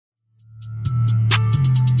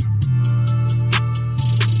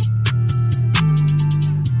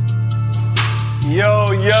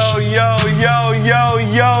yo, yo, yo,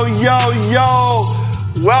 yo, yo, yo.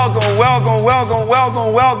 Welcome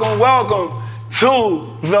to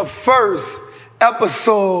the first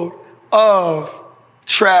episode of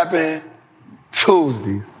Trappin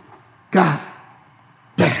Tuesdays. God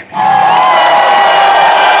damn it.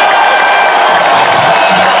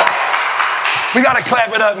 We gotta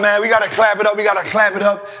clap it up, man. We gotta clap it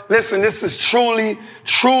up. Listen, this is truly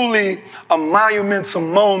a monumental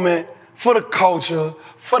moment for the culture,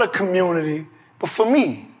 for the community, but for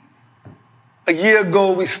me. A year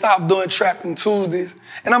ago, we stopped doing Trappin Tuesdays,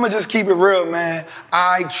 and I'm gonna just keep it real, man.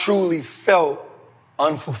 I truly felt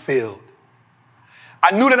unfulfilled.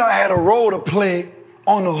 I knew that I had a role to play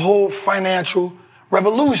on the whole financial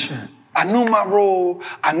revolution. I knew my role,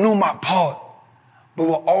 I knew my part, but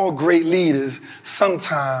we're all great leaders.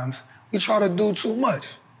 Sometimes we try to do too much.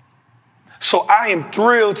 So I am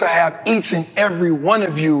thrilled to have each and every one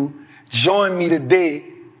of you join me today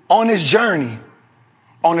on this journey.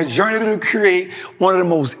 On a journey to create one of the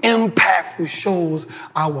most impactful shows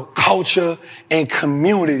our culture and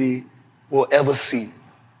community will ever see.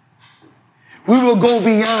 We will go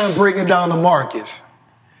beyond breaking down the markets.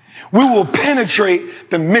 We will penetrate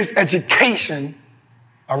the miseducation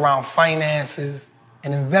around finances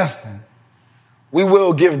and investing. We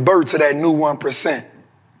will give birth to that new 1%.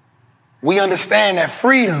 We understand that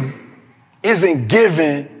freedom isn't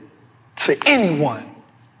given to anyone.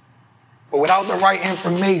 But without the right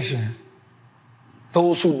information,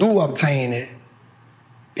 those who do obtain it,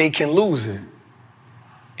 they can lose it.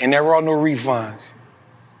 And there are no refunds.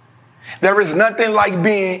 There is nothing like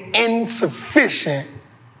being insufficient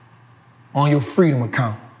on your freedom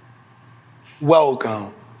account.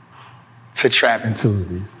 Welcome to Trappin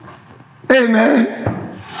Tuesdays. Hey, man.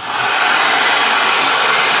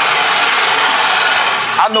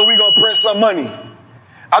 I know we're going to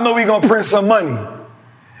print some money.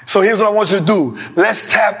 So here's what I want you to do. Let's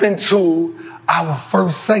tap into our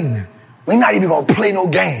first segment. We're not even going to play no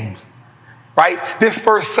games, right? This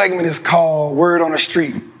first segment is called Word on the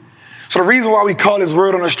Street. So the reason why we call this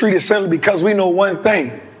Word on the Street is simply because we know one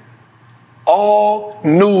thing. All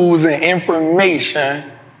news and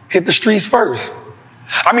information hit the streets first.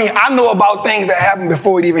 I mean, I know about things that happened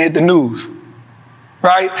before it even hit the news,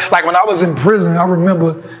 right? Like when I was in prison, I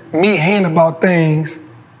remember me hearing about things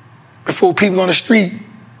before people on the street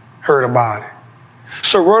heard about it.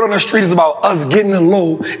 So Word on the Street is about us getting the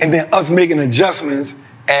low and then us making adjustments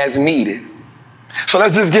as needed. So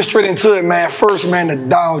let's just get straight into it, man. First, man, the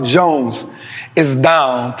Dow Jones is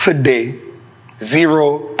down today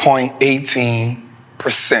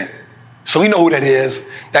 0.18%. So we know who that is.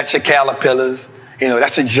 That's your Caterpillars.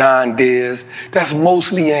 That's your John Deeres. That's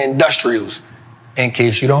mostly your industrials, in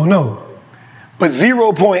case you don't know. But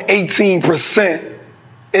 0.18%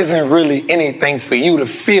 isn't really anything for you to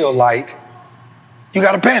feel like you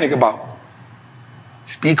got to panic about.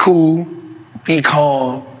 Just be cool, be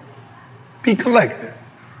calm, be collected.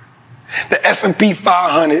 The S&P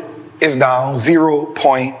 500 is down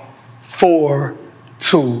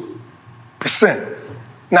 0.42%.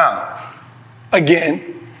 Now,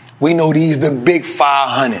 again, we know these the big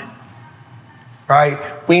 500, right?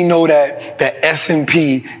 We know that the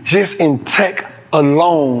S&P just in tech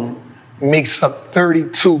alone makes up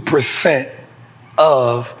 32%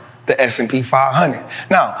 of the S&P 500.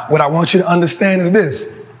 Now, what I want you to understand is this,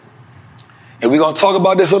 and we're going to talk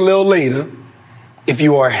about this a little later. If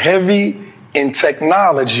you are heavy in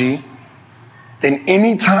technology, then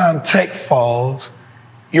anytime tech falls,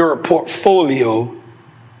 your portfolio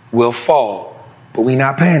will fall. But we're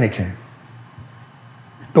not panicking.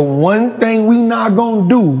 The one thing we're not going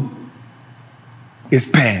to do is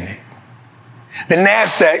panic. The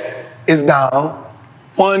NASDAQ is down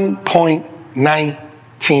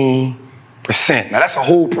 1.19%. Now that's a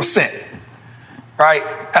whole percent, right?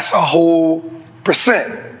 That's a whole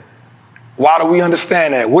percent. Why do we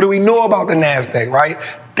understand that? What do we know about the NASDAQ, right?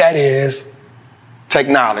 That is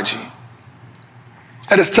technology.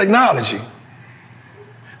 That is technology.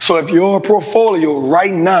 So if your portfolio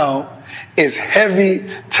right now is heavy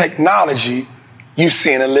technology, you're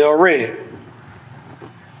seeing a little red.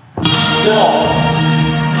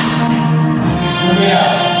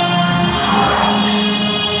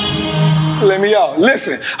 Let me out.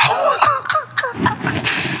 Listen.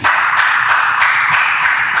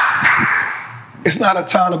 It's not a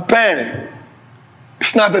time to panic.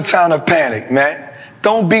 It's not the time to panic, man.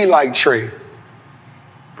 Don't be like Trey.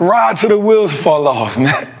 Ride till the wheels fall off,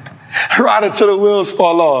 man. Ride until the wheels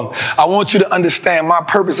fall off. I want you to understand my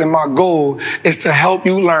purpose and my goal is to help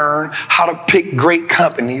you learn how to pick great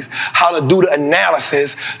companies, how to do the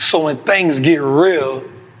analysis, so when things get real,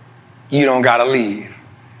 you don't gotta leave.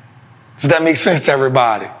 Does that make sense to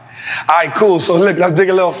everybody? All right, cool. So look, let's dig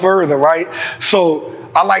a little further, right?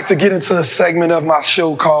 So I like to get into a segment of my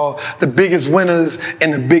show called The Biggest Winners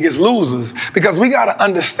and the Biggest Losers, because we got to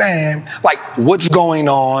understand like what's going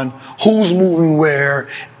on, who's moving where,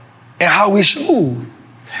 and how we should move.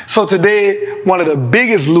 So today, one of the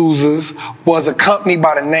biggest losers was a company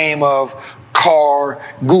by the name of Car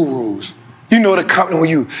Gurus. You know the company when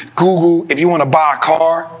you Google if you want to buy a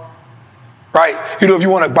car, right? You know, if you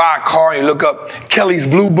want to buy a car and you look up Kelly's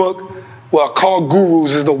Blue Book, well, Car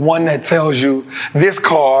Gurus is the one that tells you this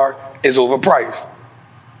car is overpriced.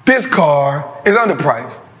 This car is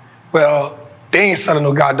underpriced. Well, they ain't selling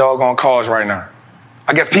no god doggone cars right now.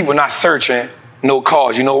 I guess people not searching no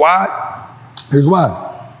cars. You know why? Here's why.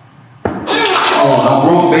 Oh, I'm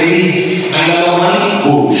broke, baby. I got no money.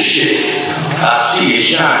 Oh, shit. I see it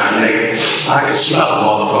shining, nigga. I can smell a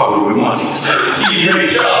motherfucker with money. You great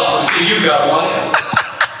job. You got money.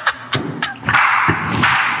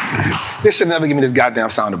 They should never give me this goddamn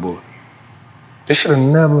soundboard. They should have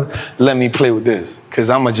never let me play with this, because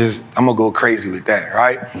I'm gonna go crazy with that,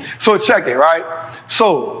 right? So check it, right?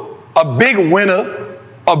 So a big winner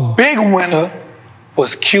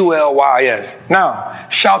was QLYS. Now,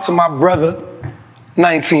 shout to my brother,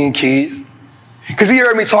 19 Keys, because he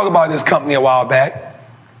heard me talk about this company a while back,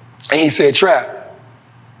 and he said, Trap,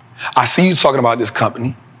 I see you talking about this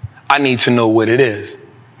company. I need to know what it is.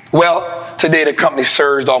 Well, today the company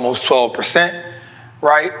surged almost 12%,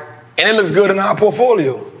 right? And it looks good in our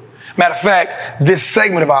portfolio. Matter of fact, this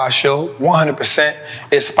segment of our show, 100%,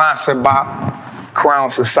 is sponsored by Crown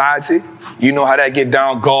Society. You know how that get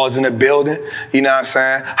down, guards in the building. You know what I'm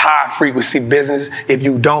saying? High frequency business. If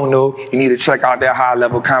you don't know, you need to check out that high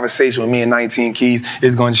level conversation with me and 19 Keys.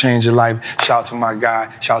 It's going to change your life. Shout out to my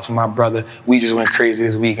guy. Shout out to my brother. We just went crazy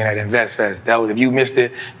this weekend at Invest Fest. That was, if you missed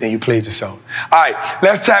it, then you played yourself. All right,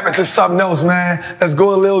 let's tap into something else, man. Let's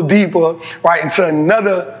go a little deeper, right, into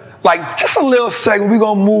another, like just a little segment. We're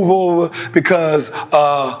going to move over because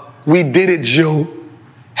We Did It Joe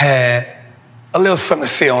had a little something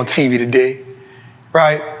to say on TV today,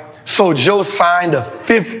 right? So Joe signed a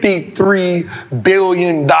 $53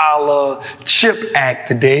 billion CHIP Act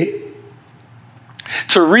today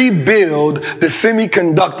to rebuild the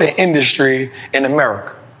semiconductor industry in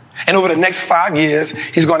America. And over the next 5 years,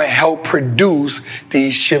 he's going to help produce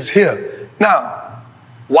these chips here. Now,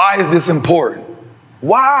 why is this important?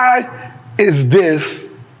 Why is this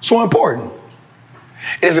so important?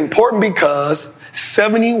 It's important because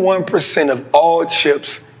 71% of all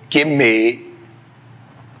chips get made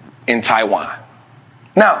in Taiwan.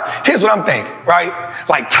 Now, here's what I'm thinking, right?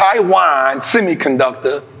 Like Taiwan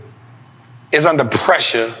semiconductor is under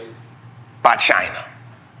pressure by China.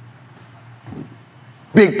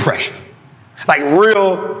 Big pressure. Like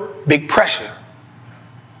real big pressure.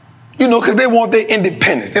 You know, because they want their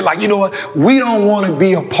independence. They're like, you know what? We don't want to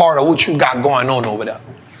be a part of what you got going on over there.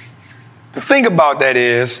 The thing about that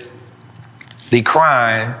is, they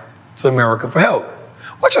crying to America for help,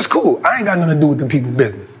 which is cool. I ain't got nothing to do with them people's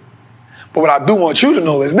business. But what I do want you to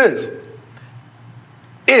know is this.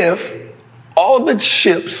 If all the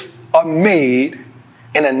chips are made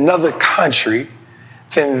in another country,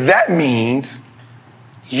 then that means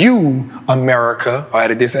you, America, are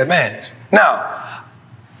at a disadvantage. Now,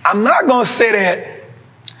 I'm not going to say that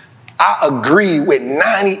I agree with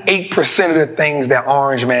 98% of the things that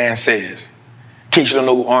Orange Man says. In case you don't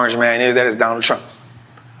know who Orange Man is, that is Donald Trump.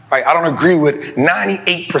 Right? I don't agree with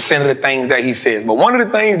 98% of the things that he says. But one of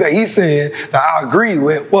the things that he said that I agree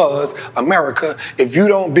with was, America, if you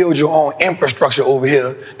don't build your own infrastructure over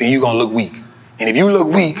here, then you're going to look weak. And if you look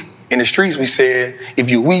weak, in the streets we said, if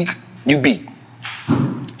you're weak, you beat.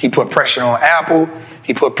 He put pressure on Apple.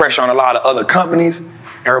 He put pressure on a lot of other companies.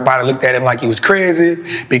 Everybody looked at him like he was crazy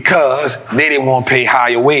because they didn't want to pay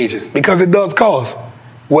higher wages because it does cost.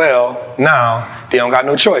 Well, now they don't got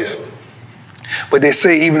no choice. But they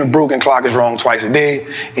say even a broken clock is wrong twice a day,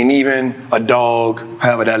 and even a dog,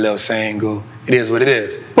 however that little saying go, it is what it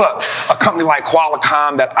is. But a company like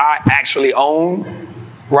Qualcomm that I actually own,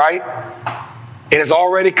 right, it has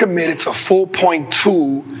already committed to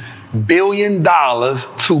 $4.2 billion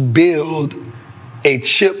to build a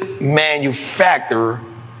chip manufacturer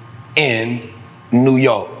in New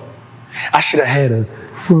York. I should have had a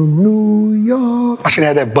from New York. I should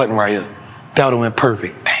have had that button right here. That would have went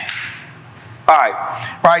perfect. Damn. All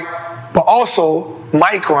right. But also,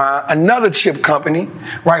 Micron, another chip company,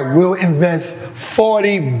 right, will invest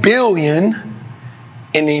 $40 billion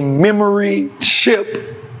in a memory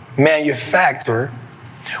chip manufacturer,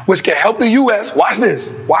 which can help the U.S., watch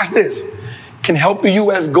this, can help the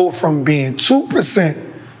U.S. go from being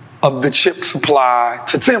 2% of the chip supply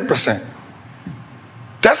to 10%.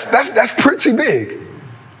 That's pretty big.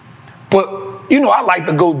 But, I like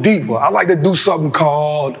to go deeper. I like to do something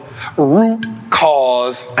called root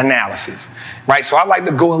cause analysis, right? So I like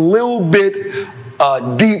to go a little bit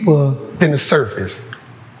deeper than the surface.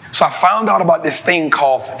 So I found out about this thing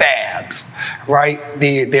called fabs, right?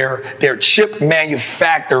 They're chip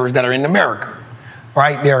manufacturers that are in America,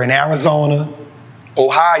 right? They're in Arizona,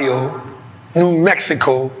 Ohio, New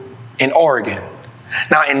Mexico, and Oregon.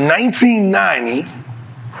 Now, in 1990,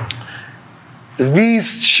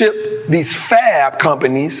 these fab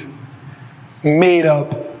companies made up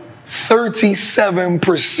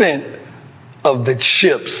 37% of the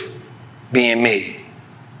chips being made.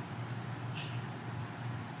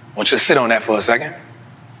 I want you to sit on that for a second.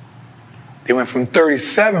 They went from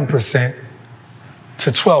 37%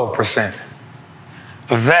 to 12%.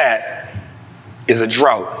 That is a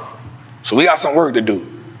drought. So we got some work to do.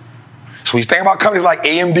 So we think about companies like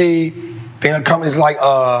AMD, think of companies like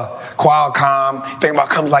Qualcomm, think about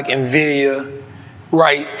companies like NVIDIA,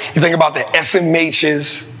 right? You think about the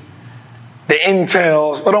SMHs, the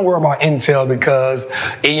Intels, but don't worry about Intel because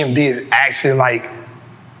AMD is actually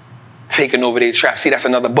taking over their trap. See, that's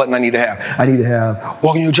another button I need to have. I need to have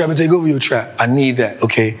walk in your trap and take over your trap. I need that.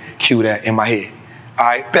 Okay, cue that in my head. All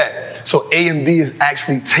right, bet. So AMD is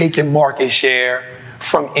actually taking market share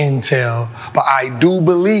from Intel, but I do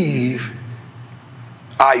believe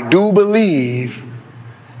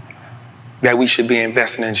that we should be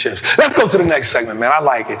investing in chips. Let's go to the next segment, man. I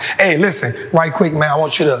like it. Hey, listen, right quick, man, I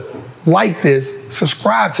want you to like this,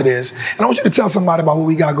 subscribe to this, and I want you to tell somebody about what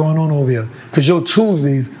we got going on over here, because your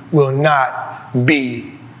Tuesdays will not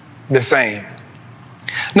be the same.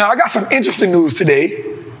 Now, I got some interesting news today,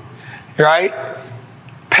 right?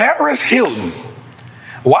 Paris Hilton.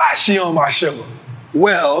 Why is she on my show?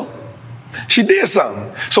 Well, she did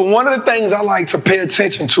something. So one of the things I like to pay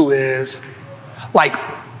attention to is,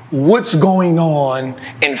 what's going on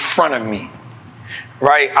in front of me,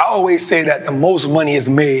 right? I always say that the most money is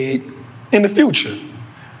made in the future,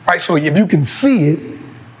 right? So if you can see it,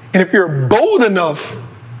 and if you're bold enough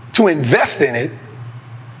to invest in it,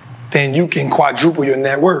 then you can quadruple your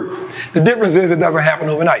net worth. The difference is it doesn't happen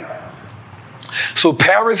overnight. So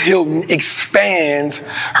Paris Hilton expands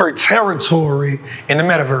her territory in the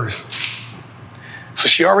metaverse. So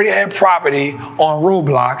she already had property on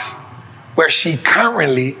Roblox, where she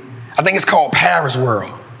currently, I think it's called Paris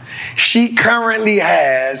World. She currently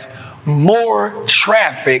has more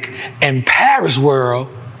traffic in Paris World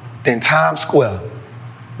than Times Square.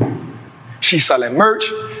 She's selling merch.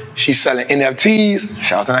 She's selling NFTs.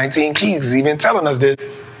 Shout out to 19 Keys, he's even telling us this.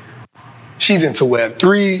 She's into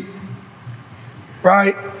Web3,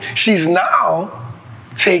 right? She's now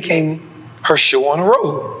taking her show on the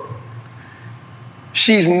road.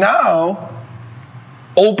 She's now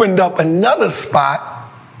opened up another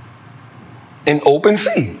spot in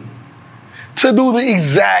OpenSea to do the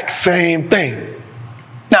exact same thing.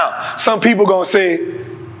 Now, some people gonna say,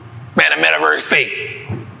 man, the metaverse fake.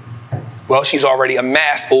 Well, she's already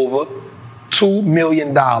amassed over $2 million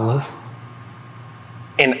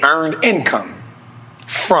in earned income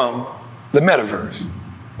from the metaverse.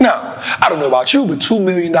 Now, I don't know about you, but $2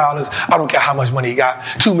 million, I don't care how much money you got,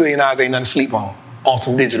 $2 million ain't nothing to sleep on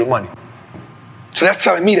some digital money. So that's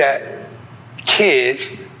telling me that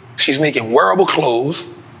kids, she's making wearable clothes.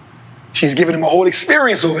 She's giving them a whole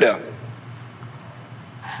experience over there.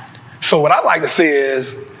 So what I like to say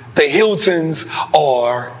is the Hiltons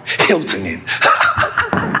are Hiltoning.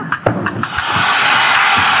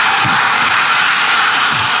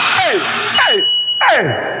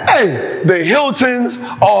 hey, the Hiltons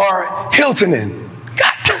are Hiltoning.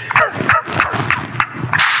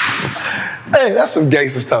 Hey, that's some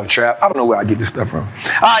gangster stuff, Trap. I don't know where I get this stuff from.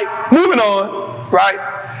 All right, moving on, right?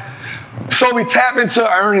 So we tap into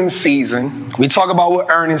earnings season. We talk about what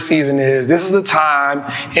earnings season is. This is a time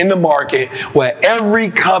in the market where every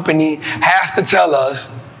company has to tell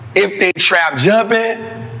us if they trap jumping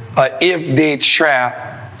or if their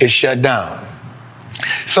trap is shut down.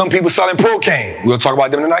 Some people selling Procaine. We'll talk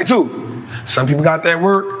about them tonight too. Some people got that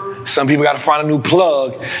work. Some people got to find a new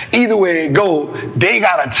plug. Either way it go, they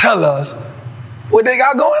got to tell us what they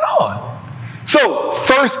got going on. So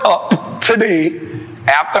first up today,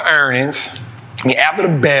 after earnings, after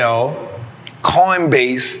the bell,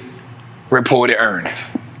 Coinbase reported earnings.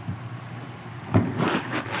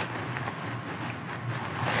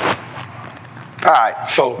 All right,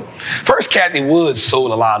 so first Kathy Woods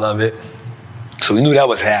sold a lot of it. So we knew that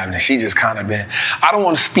was happening. She just kind of been, I don't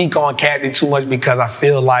want to speak on Kathy too much because I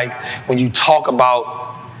feel like when you talk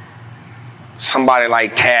about somebody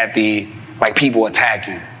like Kathy, like people attack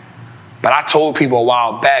you. But I told people a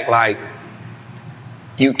while back, like,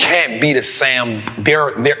 you can't be the Sam.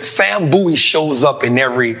 Sam Bowie shows up in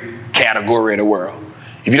every category of the world.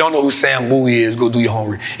 If you don't know who Sam Bowie is, go do your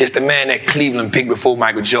homework. It's the man that Cleveland picked before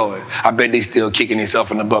Michael Jordan. I bet they still kicking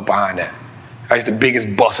themselves in the butt behind that. That's the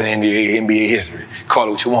biggest bust in NBA history. Call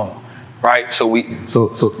it what you want, right? So we gonna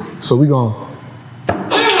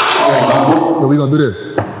do this.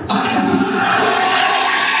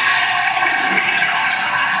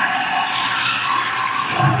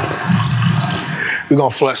 We're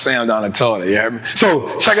gonna flush Sam down the toilet, you hear me?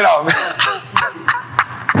 So check it out, man.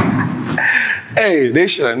 Hey, they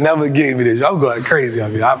should have never gave me this. I'm going crazy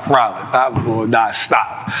on me. I promise. I will not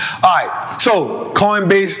stop. All right. So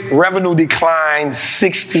Coinbase revenue declined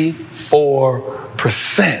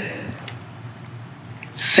 64%.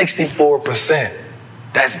 64%.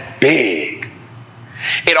 That's big.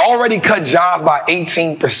 It already cut jobs by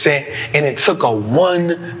 18%, and it took a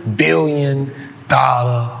 $1 billion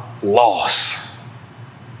loss.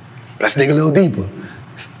 Let's dig a little deeper.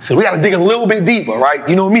 So we got to dig a little bit deeper, right?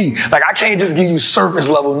 You know me. Like, I can't just give you surface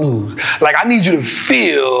level news. Like, I need you to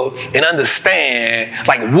feel and understand,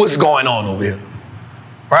 like, what's going on over here,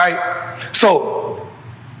 right? So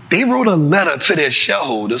they wrote a letter to their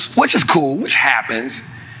shareholders, which is cool, which happens,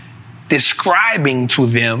 describing to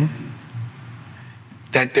them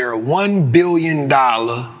that their $1 billion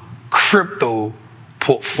crypto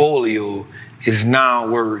portfolio is now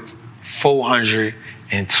worth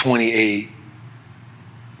 $428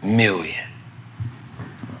 million.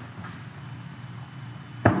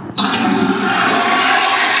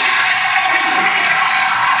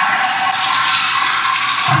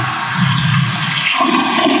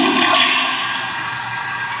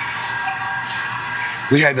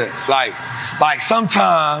 We had to, like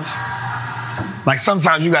sometimes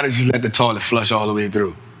you gotta just let the toilet flush all the way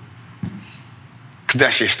through. Cause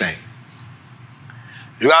that shit stink.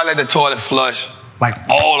 You gotta let the toilet flush like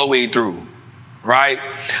all the way through, right?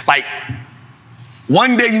 Like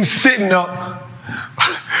one day you sitting up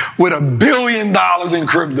with $1 billion in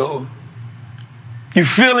crypto. You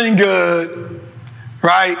feeling good,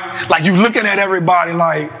 right? Like you looking at everybody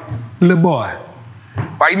like, little boy.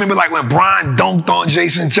 Right? You remember like when Brian dunked on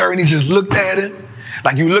Jason Terry and he just looked at it?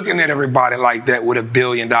 Like you looking at everybody like that with $1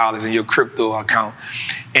 billion in your crypto account.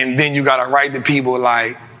 And then you gotta write to people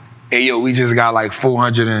like, hey yo, we just got like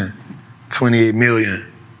 428 million.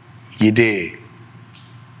 You did.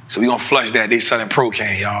 So we gonna flush that. They selling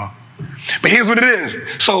Procan, y'all. But here's what it is.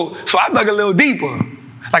 So I dug a little deeper.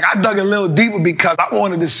 Like I dug a little deeper because I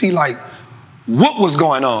wanted to see like what was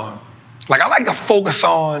going on. Like I like to focus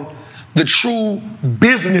on the true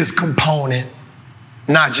business component,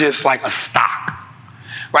 not just like a stock.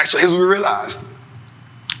 Right? So here's what we realized.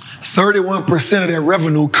 31% of their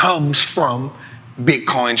revenue comes from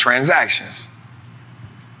Bitcoin transactions.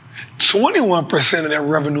 21% of their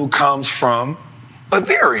revenue comes from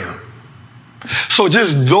Ethereum. So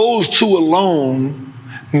just those two alone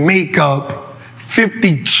make up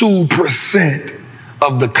 52%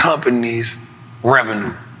 of the company's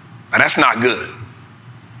revenue. Now that's not good.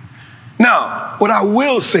 Now, what I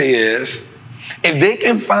will say is, if they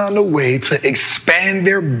can find a way to expand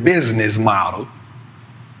their business model,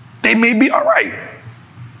 they may be all right.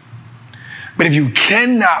 But if you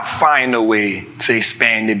cannot find a way to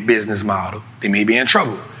expand their business model, they may be in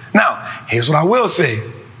trouble. Now, here's what I will say.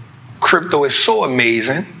 Crypto is so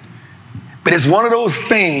amazing, but it's one of those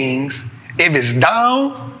things, if it's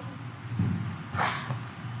down,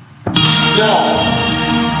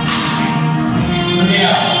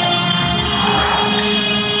 yeah.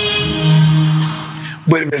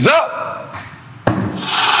 But if it's up,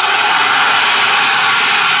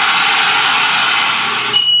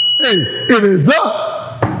 hey, if it's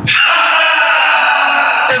up,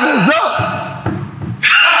 if it's up,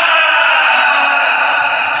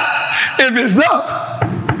 if it's up,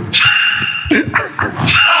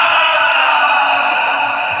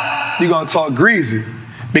 you're gonna talk greasy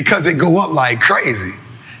because it go up like crazy.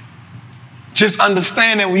 Just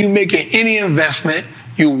understand that when you're making any investment,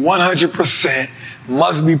 you 100%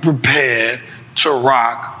 must be prepared to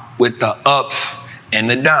rock with the ups and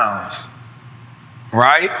the downs,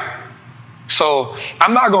 right? So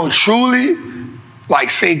I'm not going to truly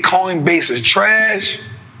like say Coinbase is trash,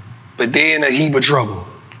 but they're in a heap of trouble.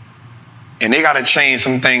 And they got to change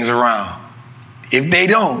some things around. If they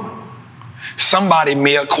don't, somebody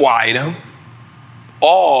may acquire them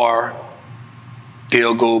or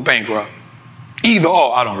they'll go bankrupt. Either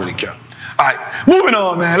or, I don't really care. All right, moving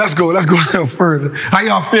on, man. Let's go a little further. How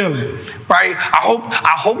y'all feeling? Right?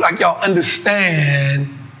 I hope like y'all understand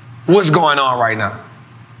what's going on right now.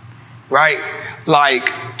 right?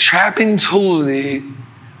 Like, Trappin Tuesday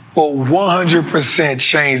will 100%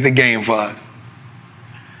 change the game for us,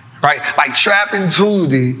 right? Like, Trappin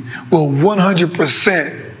Tuesday will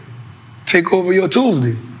 100% take over your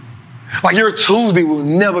Tuesday. Like, your Tuesday will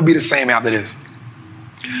never be the same after this,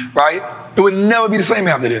 right? It would never be the same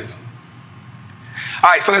after this. All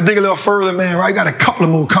right, so let's dig a little further, man, right? I got a couple of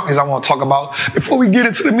more companies I want to talk about before we get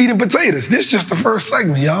into the meat and potatoes. This is just the first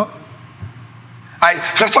segment, y'all. All right,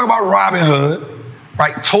 so let's talk about Robinhood,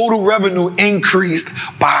 right? Total revenue increased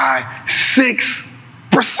by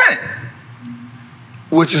 6%,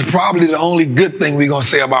 which is probably the only good thing we're going to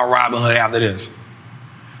say about Robinhood after this.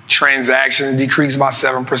 Transactions decreased by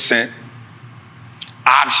 7%.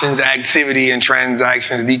 Options activity and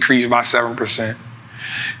transactions decreased by 7%.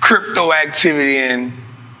 Crypto activity and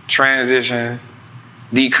transition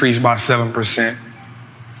decreased by 7%.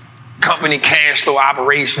 Company cash flow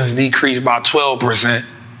operations decreased by 12%.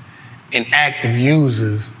 And active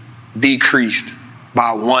users decreased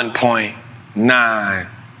by 1.9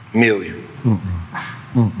 million.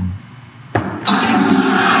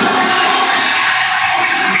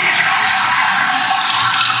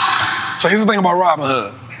 So here's the thing about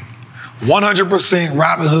Robinhood. 100%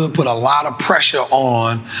 Robinhood put a lot of pressure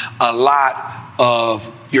on a lot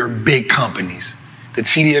of your big companies. The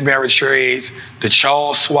TD Ameritrades, the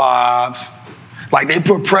Charles Schwabs. Like, they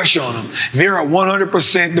put pressure on them. They're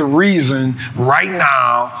 100% the reason right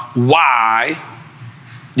now why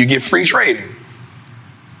you get free trading.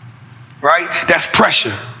 Right? That's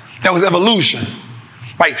pressure. That was evolution.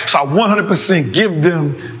 Right? So I 100% give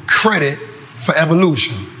them credit for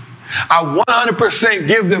evolution. I 100%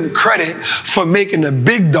 give them credit for making the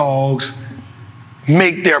big dogs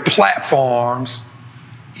make their platforms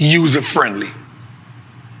user-friendly.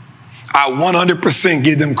 I 100%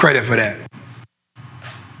 give them credit for that.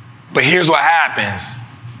 But here's what happens.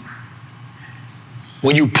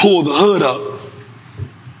 When you pull the hood up,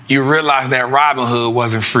 you realize that Robinhood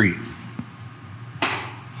wasn't free.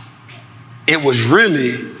 It was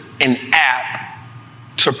really an app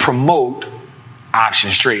to promote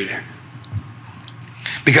options trading,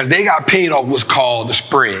 because they got paid off what's called the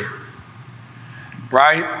spread,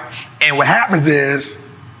 right? And what happens is,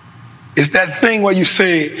 it's that thing where you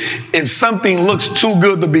say, if something looks too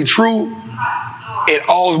good to be true, it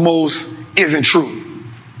almost isn't true.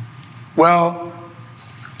 Well,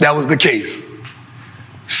 that was the case.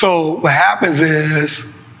 So what happens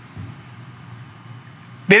is,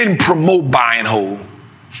 they didn't promote buy and hold.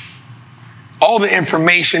 All the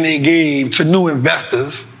information they gave to new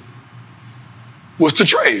investors was to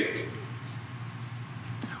trade.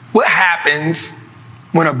 What happens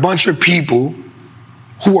when a bunch of people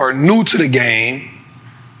who are new to the game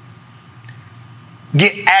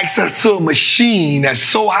get access to a machine that's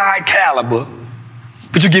so high caliber,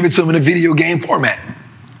 but you give it to them in a video game format?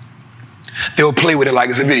 They'll play with it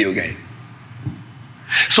like it's a video game.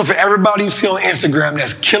 So for everybody you see on Instagram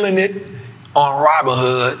that's killing it on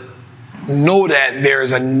Robinhood, know that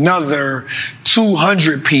there's another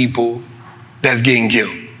 200 people that's getting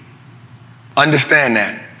killed. Understand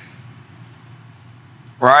that.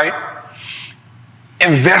 Right?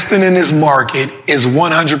 Investing in this market is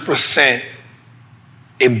 100%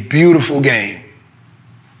 a beautiful game.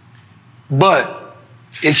 But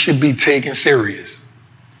it should be taken serious.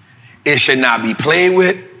 It should not be played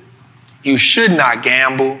with. You should not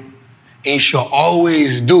gamble. And you should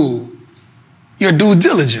always do your due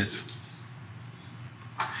diligence.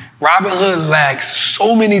 Robinhood lacks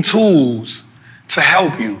so many tools to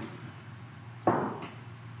help you.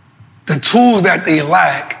 The tools that they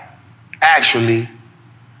lack actually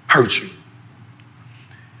hurt you.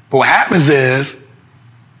 But what happens is,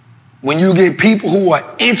 when you get people who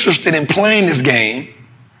are interested in playing this game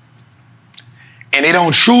and they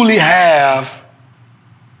don't truly have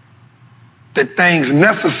the things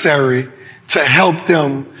necessary to help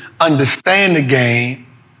them understand the game,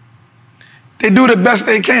 they do the best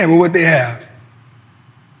they can with what they have.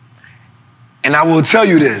 And I will tell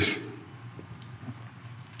you this.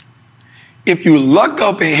 If you luck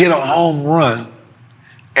up and hit a home run,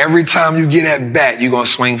 every time you get at bat, you're going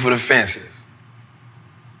to swing for the fences.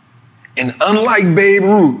 And unlike Babe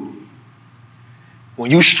Ruth,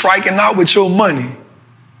 when you striking out with your money,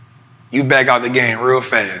 you back out the game real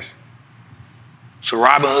fast. So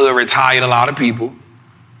Robinhood retired a lot of people.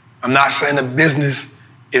 I'm not saying the business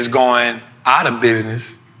is going out of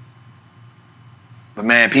business, but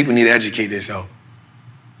man, people need to educate themselves.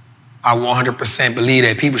 I 100% believe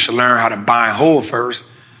that people should learn how to buy and hold first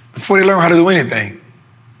before they learn how to do anything.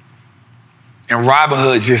 And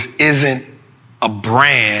Robinhood just isn't a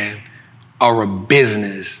brand or a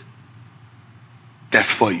business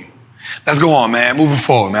that's for you. Let's go on, man. Moving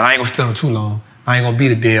forward, man. I ain't gonna stay on too long. I ain't gonna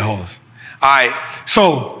beat a dead horse. All right.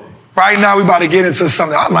 So right now we about to get into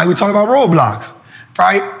something. We talk about roadblocks,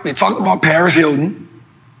 right? We talked about Paris Hilton,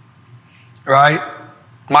 right?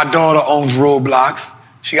 My daughter owns Roblox.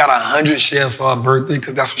 She got 100 shares for her birthday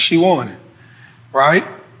because that's what she wanted, right?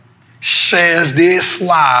 Shares did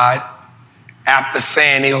slide after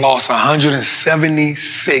saying they lost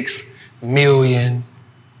 $176 million.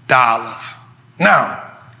 Now,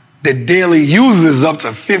 the daily users up to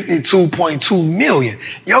 52.2 million.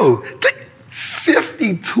 Yo,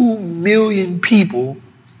 52 million people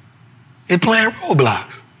is playing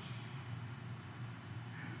Roblox.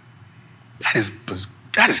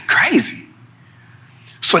 That is crazy.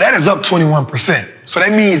 So that is up 21%. So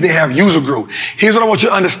that means they have user growth. Here's what I want you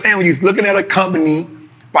to understand when you're looking at a company,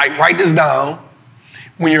 write this down.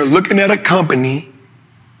 When you're looking at a company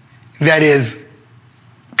that is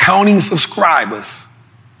counting subscribers,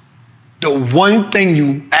 the one thing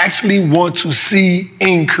you actually want to see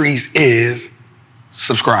increase is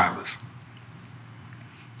subscribers.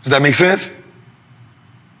 Does that make sense?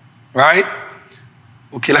 Right?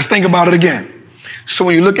 Okay, let's think about it again. So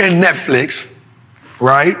when you look at Netflix,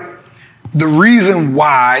 right, the reason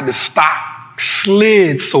why the stock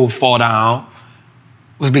slid so far down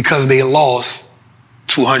was because they lost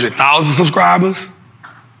 200,000 subscribers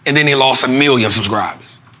and then they lost 1 million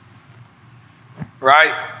subscribers.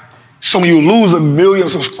 Right? So when you lose 1 million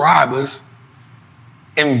subscribers,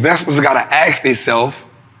 investors got to ask themselves,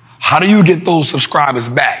 how do you get those subscribers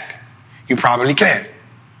back? You probably can't.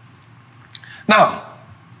 Now,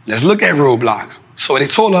 let's look at Roblox. So they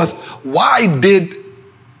told us, why did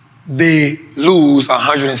they lose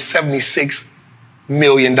 $176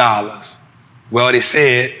 million? Well, they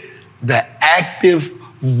said the active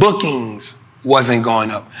bookings wasn't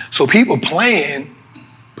going up. So people playing,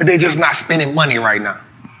 but they're just not spending money right now.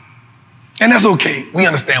 And that's okay. We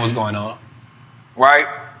understand what's going on, right?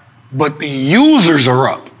 But the users are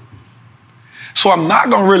up. So I'm not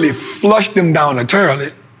going to really flush them down the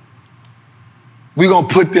toilet. We're going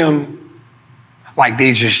to put them like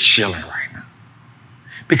they just chilling right now.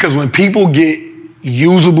 Because when people get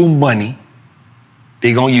usable money,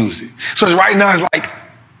 they going to use it. So it's right now, it's like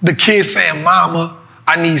the kid saying, Mama,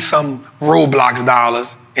 I need some Roblox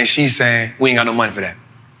dollars. And she's saying, we ain't got no money for that.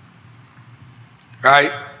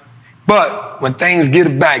 Right? But when things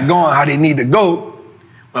get back going how they need to go,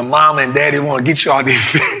 when Mama and Daddy want to get you out their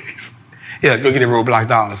face, yeah, go get the Roblox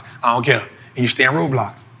dollars. I don't care. And you stay in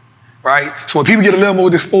Roblox. Right? So when people get a little more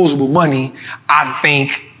disposable money, I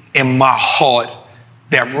think in my heart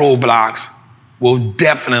that Roblox will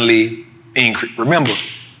definitely increase. Remember,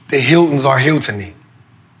 the Hiltons are Hiltoning.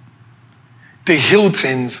 The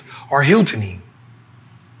Hiltons are Hiltoning.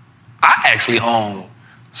 I actually own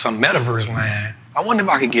some metaverse land. I wonder if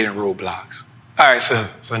I could get in Roblox. All right, so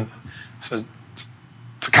it's a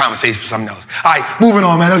conversation for something else. All right, moving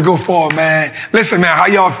on, man. Let's go forward, man. Listen, man, how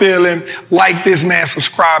y'all feeling? Like this, man.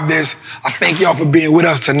 Subscribe this. I thank y'all for being with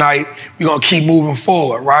us tonight. We're going to keep moving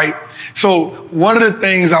forward, right? So one of the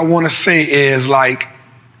things I want to say is like,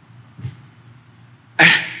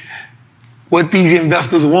 what these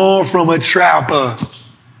investors want from a trapper.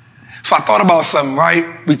 So I thought about something,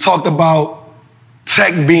 right? We talked about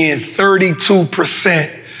tech being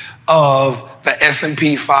 32% of the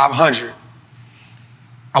S&P 500.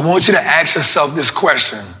 I want you to ask yourself this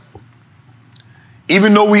question.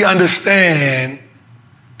 Even though we understand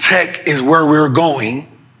tech is where we're going,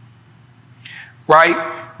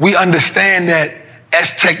 right? We understand that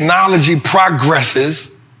as technology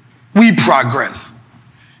progresses, we progress,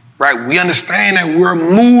 right? We understand that we're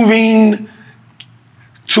moving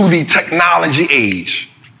to the technology age.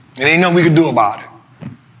 And ain't nothing we can do about it.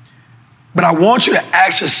 But I want you to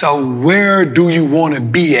ask yourself, where do you want to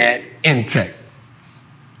be at in tech?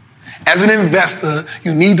 As an investor,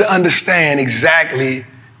 you need to understand exactly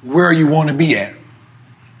where you want to be at.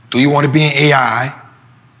 Do you want to be in AI?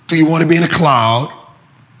 Do you want to be in the cloud?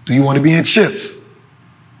 Do you want to be in chips?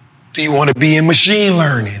 Do you want to be in machine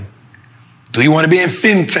learning? Do you want to be in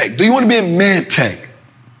fintech? Do you want to be in med tech?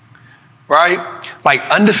 Right? Like,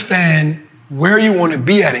 understand where you want to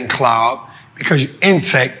be at in cloud because you're in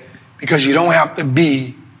tech, because you don't have to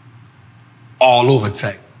be all over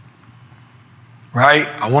tech. Right?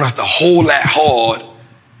 I want us to hold that hard,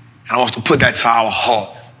 and I want us to put that to our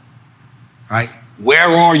heart. Right? Where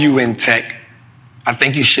are you in tech? I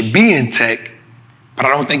think you should be in tech, but I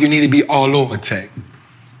don't think you need to be all over tech.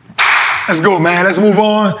 Let's go, man. Let's move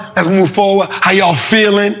on. Let's move forward. How y'all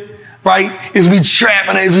feeling? Right? Is we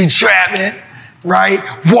trapping? right?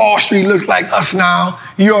 Wall Street looks like us now.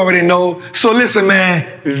 You already know. So listen, man,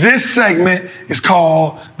 this segment is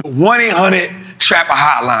called the 1-800-TRAPPER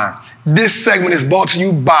Hotline. This segment is brought to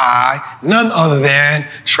you by none other than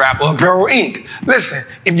Trapper Apparel Inc. Listen,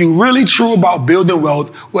 if you're really true about building wealth,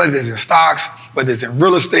 whether it's in stocks, whether it's in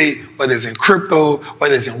real estate, whether it's in crypto,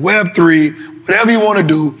 whether it's in Web3, whatever you want to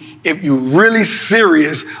do, if you're really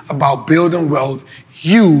serious about building wealth,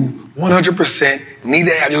 you 100% need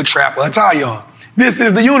to have your Trapper attire on. This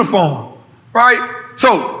is the uniform, right?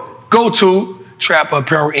 So go to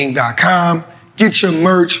trapperapparelinc.com, get your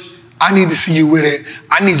merch. I need to see you with it.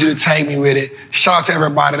 I need you to tag me with it. Shout out to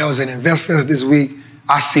everybody that was at InvestFest this week.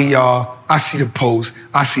 I see y'all. I see the posts.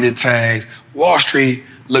 I see the tags. Wall Street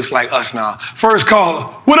looks like us now. First caller,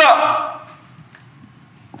 what up?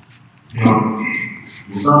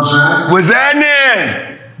 What's up, Trav? What's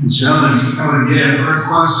happening? Chilling again. First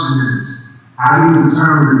question is, how do you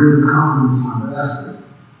determine a good company to invest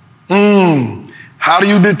in? How do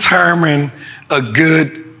you determine a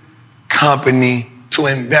good company to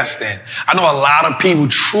invest in? I know a lot of people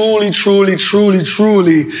truly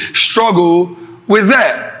struggle with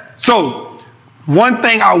that. So one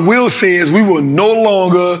thing I will say is we will no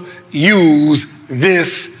longer use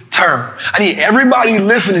this term. I need everybody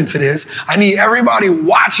listening to this. I need everybody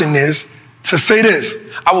watching this to say this.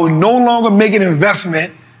 I will no longer make an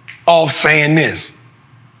investment off saying this.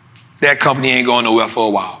 That company ain't going nowhere for a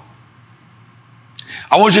while.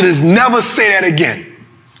 I want you to never say that again.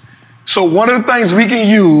 So one of the things we can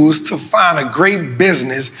use to find a great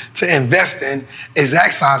business to invest in is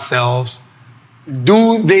ask ourselves,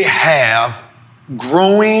 do they have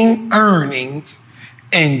growing earnings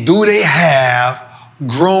and do they have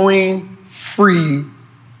growing free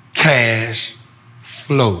cash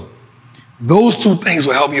flow? Those two things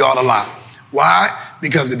will help you out a lot. Why?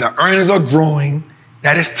 Because if the earnings are growing,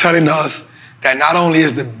 that is telling us that not only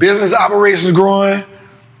is the business operations growing,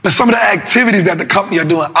 but some of the activities that the company are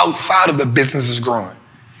doing outside of the business is growing.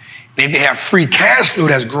 And if they have free cash flow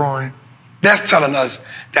that's growing, that's telling us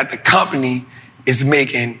that the company is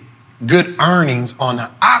making good earnings on the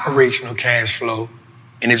operational cash flow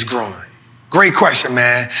and it's growing. Great question,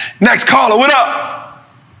 man. Next caller, what up?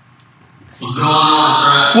 What's going on,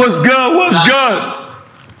 Trav? What's good? What's good?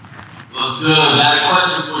 What's good? I had a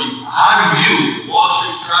question for you. How do you, Wall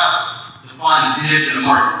Street Trapper, define a dip in the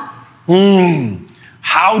market?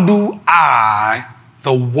 How do I,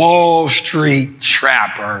 the Wall Street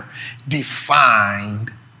Trapper, define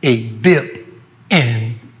a dip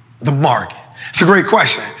in the market? It's a great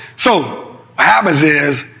question. So what happens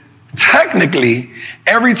is, technically,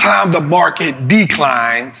 every time the market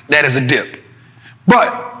declines, that is a dip.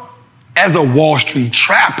 But as a Wall Street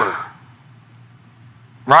Trapper,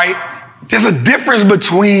 right, there's a difference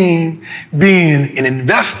between being an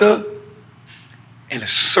investor and a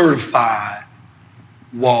certified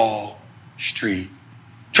Wall Street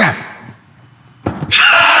Trapper.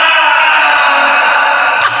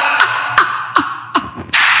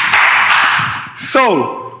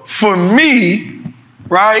 So for me,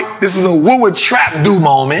 right, this is a what would Trap do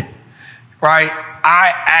moment, right?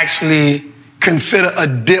 I actually consider a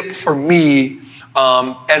dip for me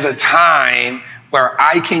as a time where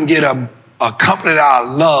I can get a company that I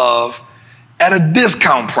love at a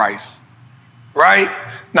discount price, right?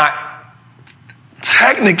 Now,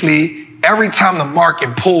 technically, every time the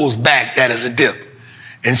market pulls back, that is a dip.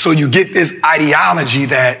 And so you get this ideology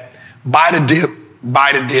that buy the dip,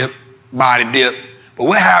 buy the dip, buy the dip. But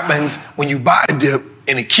what happens when you buy the dip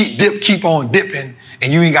and it keep on dipping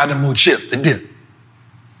and you ain't got no more chips to dip?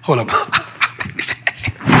 Hold up. That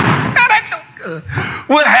feels good.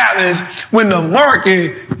 What happens when the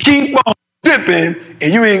market keep on dipping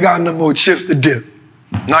and you ain't got no more chips to dip?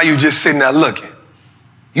 Now you just sitting there looking.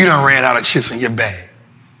 You done ran out of chips in your bag.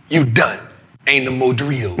 You done. Ain't no more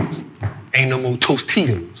Doritos. Ain't no more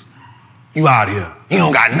Tostitos. You out here. You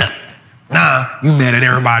don't got nothing. Nah, you mad at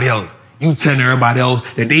everybody else. You telling everybody else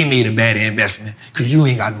that they made a bad investment because you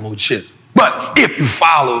ain't got no more chips. But if you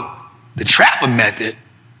follow the Trapper method,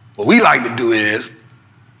 what we like to do is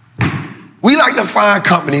we like to find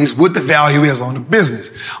companies what the value is on the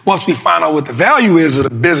business. Once we find out what the value is of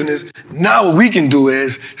the business, now what we can do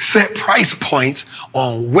is set price points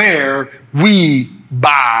on where we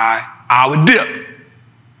buy our dip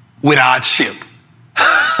with our chip.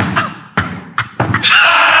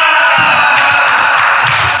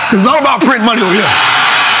 It's all about printing money over here.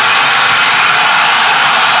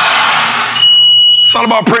 It's all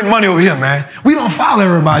about printing money over here, man. We don't follow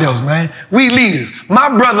everybody else, man. We leaders. My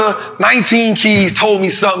brother, 19 Keys, told me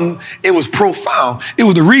something. It was profound. It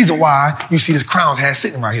was the reason why you see this crown's hat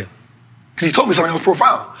sitting right here. Because he told me something that was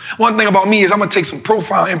profound. One thing about me is I'm going to take some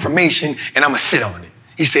profound information and I'm going to sit on it.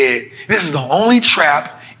 He said, this is the only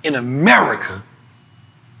trap in America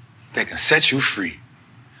that can set you free.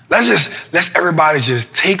 Let's everybody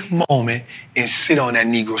just take a moment and sit on that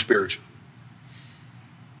Negro spiritual.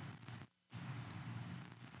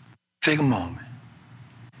 Take a moment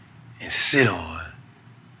and sit on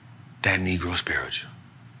that Negro spiritual.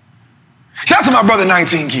 Shout out to my brother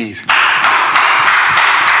 19 Keys.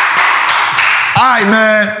 All right,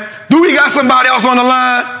 man. Do we got somebody else on the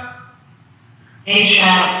line? Hey,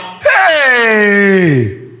 Trap.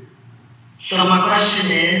 Hey. So my question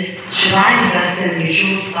is, should I invest in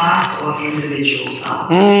mutual stocks or individual stocks?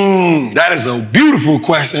 That is a beautiful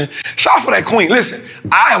question. Shout out for that queen. Listen,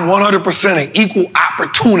 I am 100% an equal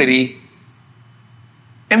opportunity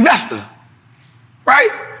investor,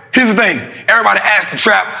 right? Here's the thing. Everybody asks the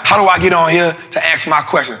Trap, how do I get on here to ask my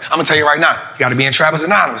questions? I'm going to tell you right now, you got to be in Trappers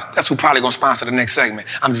Anonymous. That's who probably going to sponsor the next segment.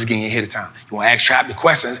 I'm just getting you ahead of time. You want to ask Trap the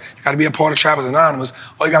questions, you got to be a part of Trappers Anonymous,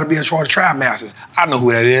 or you got to be in charge of Trap Masters. I know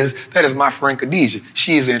who that is. That is my friend Khadijah.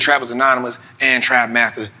 She is in Trappers Anonymous and Trap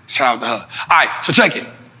Masters. Shout out to her. All right, so check it.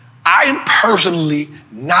 I am personally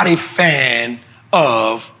not a fan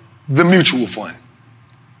of the mutual fund.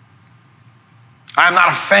 I'm not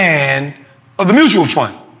a fan of the mutual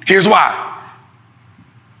fund. Here's why.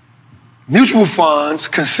 Mutual funds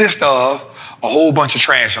consist of a whole bunch of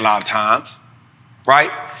trash a lot of times, right?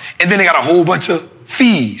 And then they got a whole bunch of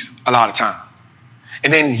fees a lot of times.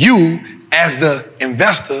 And then you, as the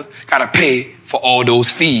investor, got to pay for all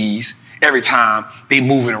those fees every time they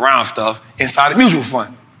moving around stuff inside the mutual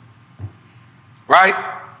fund, right?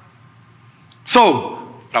 So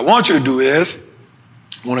what I want you to do is,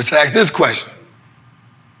 I want to ask this question.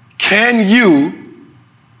 Can you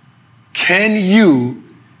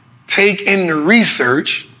take in the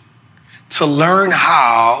research to learn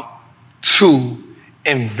how to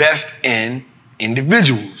invest in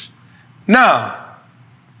individuals? Now,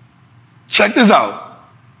 check this out.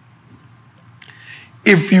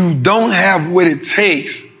 If you don't have what it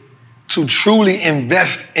takes to truly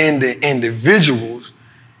invest in the individuals,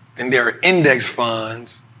 then there are index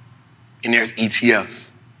funds and there's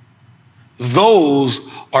ETFs. Those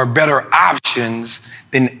are better options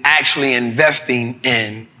than actually investing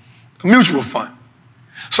in a mutual fund.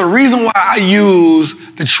 So the reason why I use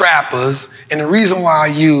the Trappers and the reason why I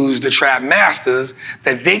use the Trap Masters,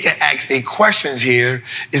 that they can ask their questions here,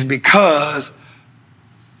 is because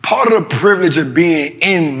part of the privilege of being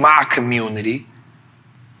in my community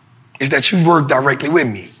is that you work directly with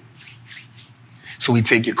me. So we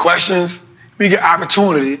take your questions, we get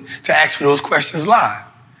opportunity to ask you those questions live,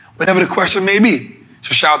 whatever the question may be.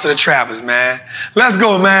 So shout out to the Trappers, man. Let's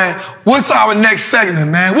go, man. What's our next segment,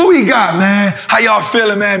 man? What we got, man? How y'all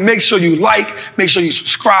feeling, man? Make sure you like, make sure you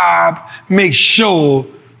subscribe, make sure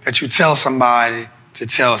that you tell somebody to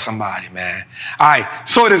tell somebody, man. All right,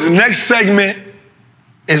 so this next segment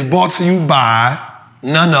is brought to you by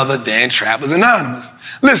none other than Trappers Anonymous.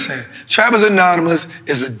 Listen, Trappers Anonymous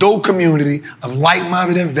is a dope community of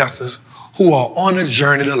like-minded investors who are on a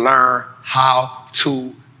journey to learn how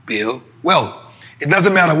to build wealth. It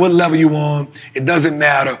doesn't matter what level you're on. It doesn't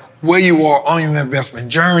matter where you are on your investment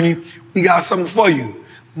journey. We got something for you.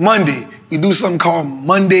 Monday, we do something called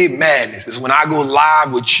Monday Madness. It's when I go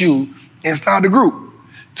live with you inside the group.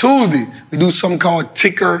 Tuesday, we do something called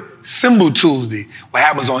Ticker Symbol Tuesday. What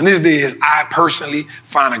happens on this day is I personally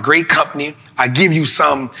find a great company. I give you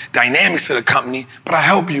some dynamics to the company, but I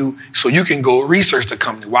help you so you can go research the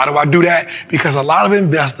company. Why do I do that? Because a lot of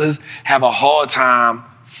investors have a hard time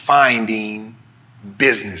finding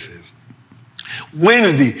businesses.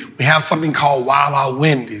 Wednesday, we have something called Wild Out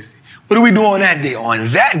Wednesdays. What do we do on that day?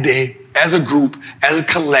 On that day, as a group, as a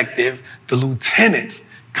collective, the lieutenants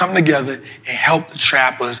come together and help the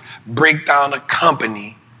trappers break down a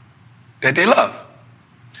company that they love.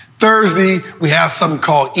 Thursday, we have something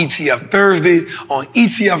called ETF Thursday. On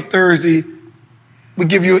ETF Thursday, we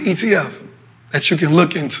give you an ETF that you can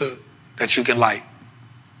look into, that you can like.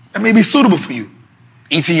 That may be suitable for you.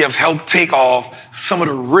 ETFs help take off some of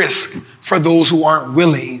the risk for those who aren't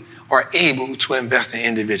willing or able to invest in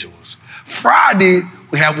individuals. Friday,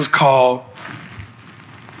 we have what's called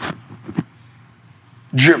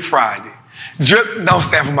Drip Friday. Drip don't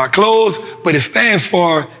stand for my clothes, but it stands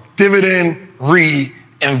for Dividend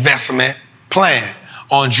Reinvestment Plan.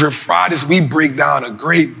 On Drip Fridays, we break down a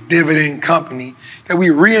great dividend company that we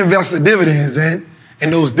reinvest the dividends in,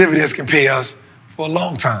 and those dividends can pay us for a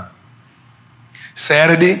long time.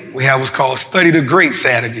 Saturday, we have what's called Study the Great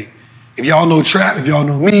Saturday. If y'all know Trap, if y'all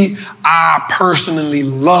know me, I personally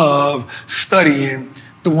love studying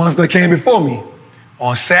the ones that came before me.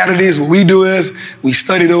 On Saturdays, what we do is we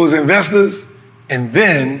study those investors, and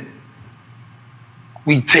then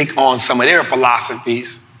we take on some of their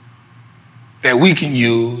philosophies that we can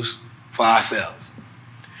use for ourselves.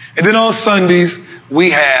 And then on Sundays, we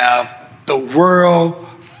have the world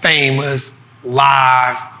famous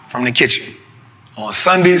Live from the Kitchen. On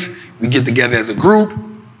Sundays, we get together as a group,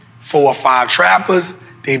 4 or 5 trappers.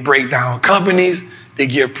 They break down companies. They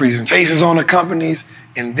give presentations on the companies.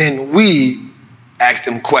 And then we ask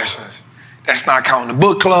them questions. That's not counting the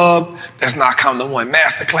book club. That's not counting the one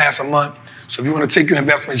master class a month. So if you want to take your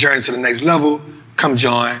investment journey to the next level, come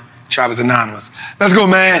join Trappers Anonymous. Let's go,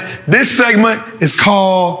 man. This segment is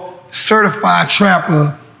called Certified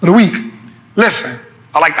Trapper of the Week. Listen,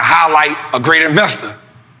 I like to highlight a great investor.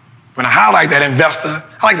 When I highlight that investor,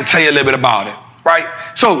 I like to tell you a little bit about it, right?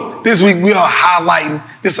 So this week we are highlighting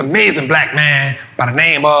this amazing black man by the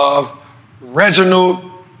name of Reginald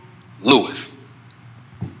Lewis,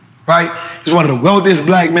 right? He's one of the wealthiest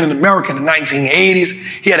black men in America in the 1980s.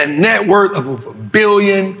 He had a net worth of over $1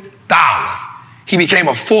 billion. He became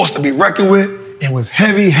a force to be reckoned with and was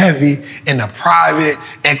heavy in the private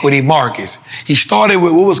equity markets. He started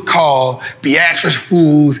with what was called Beatrice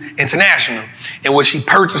Foods International, in which he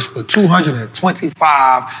purchased for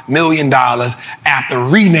 $225 million after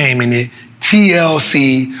renaming it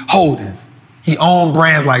TLC Holdings. He owned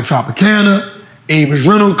brands like Tropicana, Avis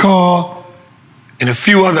Rental Car, and a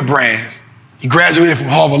few other brands. He graduated from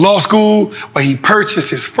Harvard Law School, where he purchased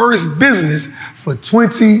his first business for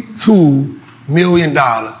 $22 million.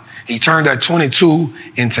 He turned that 22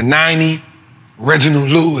 into 90. Reginald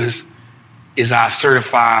Lewis is our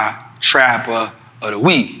certified trapper of the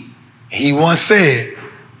week. And he once said,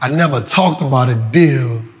 I never talked about a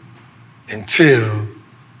deal until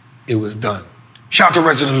it was done. Shout out to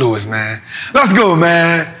Reginald Lewis, man. Let's go,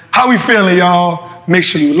 man. How we feeling, y'all? Make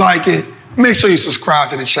sure you like it. Make sure you subscribe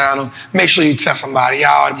to the channel. Make sure you tell somebody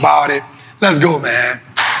out about it. Let's go, man.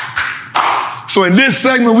 So in this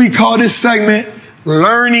segment, we call this segment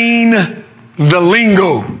Learning the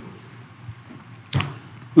Lingo.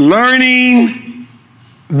 Learning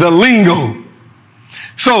the Lingo.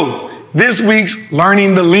 So this week's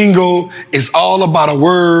Learning the Lingo is all about a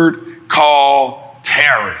word called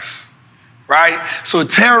tariffs, right? So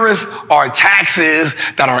tariffs are taxes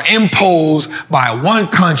that are imposed by one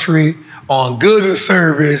country on goods and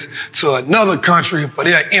service to another country for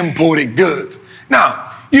their imported goods. Now,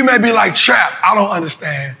 you may be like, Trap, I don't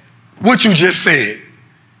understand what you just said.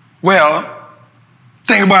 Well,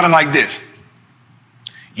 think about it like this.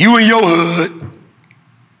 You in your hood,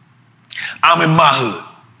 I'm in my hood.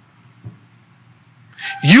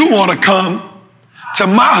 You want to come to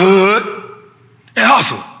my hood and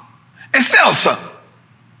hustle and sell something.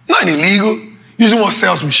 Nothing illegal. You just want to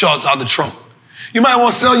sell some shorts out the trunk. You might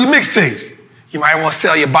want to sell your mixtapes. You might want to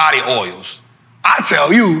sell your body oils. I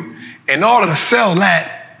tell you, in order to sell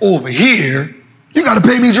that over here, you got to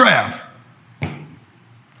pay me draft.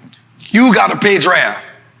 You got to pay draft.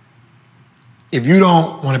 If you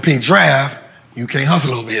don't want to pay draft, you can't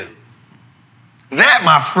hustle over here. That,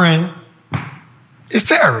 my friend, is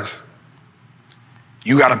terrorist.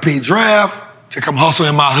 You got to pay draft to come hustle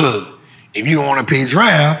in my hood. If you don't want to pay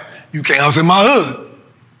draft, you can't hustle in my hood.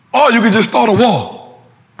 Or you can just start a war.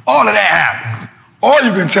 All of that happens. Or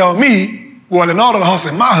you can tell me, well, in order to hustle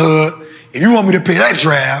in my hood, if you want me to pay that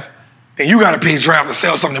draft, then you got to pay draft to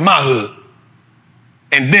sell something in my hood.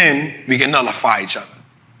 And then we can nullify each other.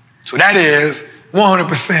 So that is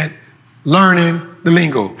 100% learning the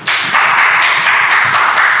lingo.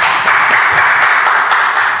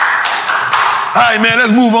 All right, man,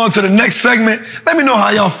 let's move on to the next segment. Let me know how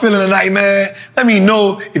y'all feeling tonight, man. Let me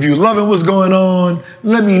know if you're loving what's going on.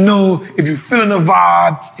 Let me know if you're feeling the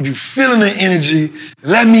vibe, if you're feeling the energy.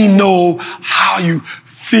 Let me know how you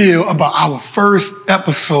feel about our first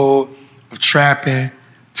episode of Trappin'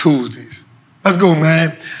 Tuesdays. Let's go,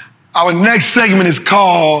 man. Our next segment is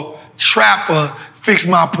called Trapper Fix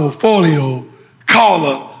My Portfolio.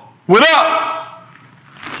 Caller, what up?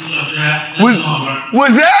 What's up, Trap?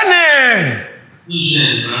 What's happening?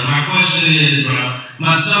 Appreciate it, bro. My question is, bro,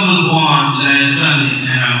 my son was born last Sunday,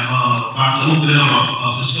 and I'm about to open up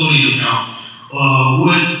a custodial account.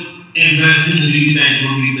 What investment do you think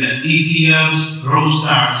will be best? ETFs, growth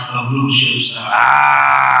stocks, or blue chip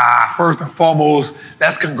stocks? First and foremost,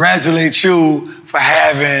 let's congratulate you for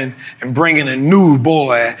having and bringing a new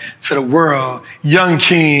boy to the world, young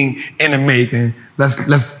king in the making. Let's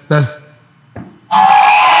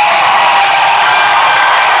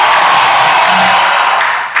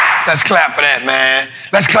clap for that, man.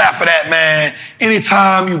 Let's clap for that, man.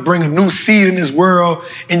 Anytime you bring a new seed in this world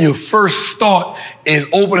and your first start is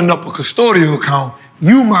opening up a custodial account,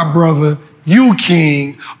 you, my brother, you,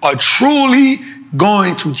 King, are truly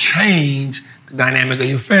going to change the dynamic of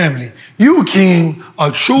your family. You, King,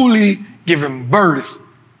 are truly giving birth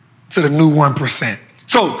to the new 1%.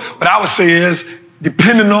 So what I would say is,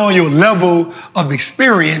 depending on your level of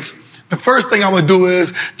experience, the first thing I would do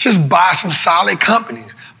is just buy some solid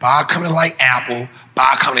companies. Buy a company like Apple,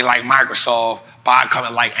 buy a company like Microsoft, buy a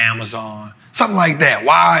company like Amazon, something like that.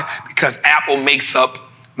 Why? Because Apple makes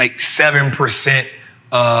 7%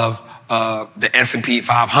 of the S&P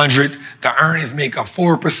 500. The earnings make up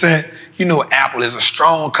 4%. You know Apple is a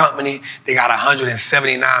strong company. They got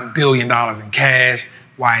 $179 billion in cash.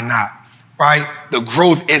 Why not? Right? The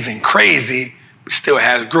growth isn't crazy, but still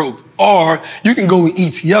has growth. Or you can go with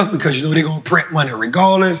ETFs because you know they're going to print money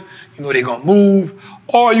regardless. You know they're going to move.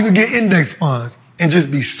 Or you can get index funds and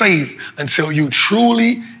just be safe until you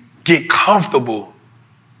truly get comfortable.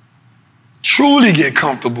 Truly get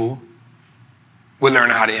comfortable with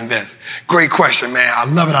learning how to invest. Great question, man. I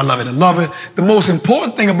love it, I love it, I love it. The most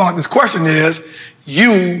important thing about this question is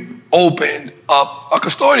you opened up a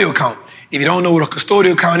custodial account. If you don't know what a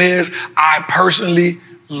custodial account is, I personally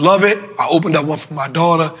love it. I opened up one for my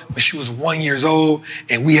daughter when she was 1 year old,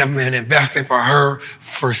 and we have been investing for her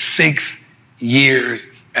for 6 years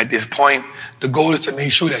at this point. The goal is to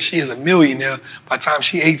make sure that she is a millionaire by the time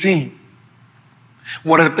she's 18.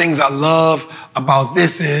 One of the things I love about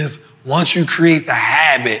this is once you create the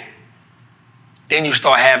habit, then you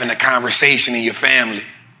start having a conversation in your family.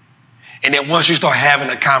 And then once you start having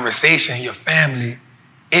a conversation in your family,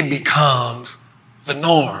 it becomes the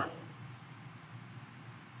norm.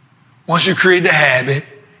 Once you create the habit,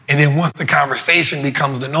 and then once the conversation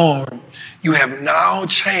becomes the norm, you have now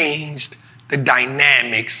changed the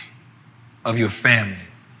dynamics of your family.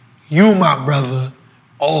 You, my brother,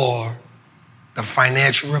 are the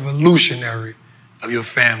financial revolutionary of your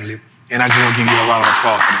family. And I just want to give you a round of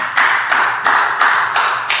applause for that.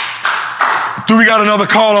 Do we got another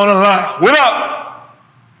call on the line? What up?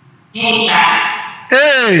 Hey, Trap.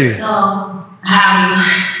 Hey. So,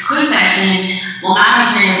 quick question. Well, my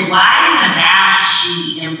question is, why is a balance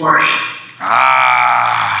sheet important?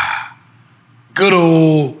 Good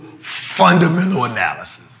old fundamental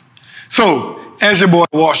analysis. So, as your boy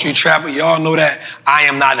Wall Street Trapper, y'all know that I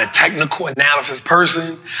am not a technical analysis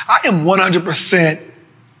person. I am 100%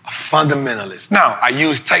 a fundamentalist. Now, I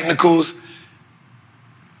use technicals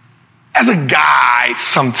as a guide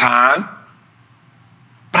sometime,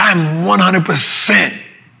 but I'm 100%.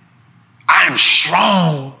 I am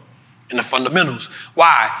strong in the fundamentals.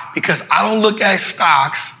 Why? Because I don't look at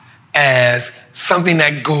stocks as something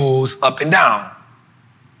that goes up and down.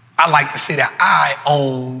 I like to say that I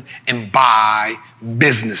own and buy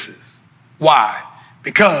businesses. Why?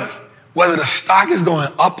 Because whether the stock is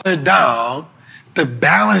going up or down, the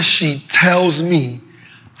balance sheet tells me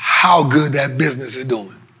how good that business is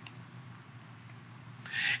doing.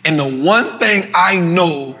 And the one thing I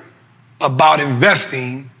know about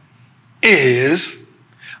investing is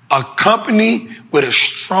a company with a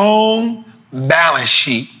strong balance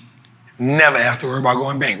sheet never has to worry about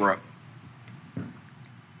going bankrupt.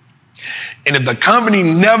 And if the company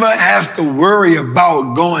never has to worry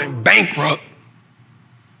about going bankrupt,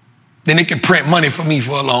 then it can print money for me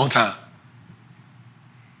for a long time.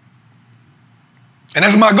 And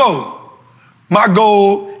that's my goal. My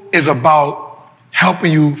goal is about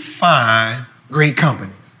helping you find great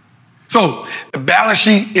companies. So the balance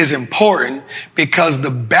sheet is important because the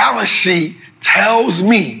balance sheet tells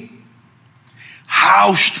me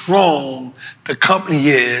how strong the company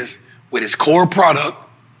is with its core product.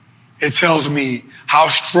 It tells me how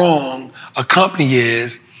strong a company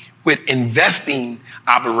is with investing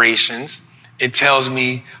operations. It tells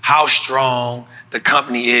me how strong the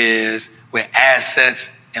company is with assets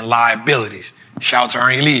and liabilities. Shout out to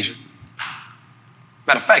Earning Leisure.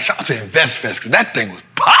 Matter of fact, shout out to InvestFest, because that thing was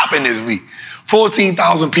popping this week.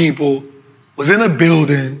 14,000 people was in a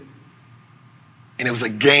building, and it was a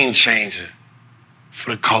game changer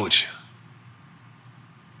for the culture.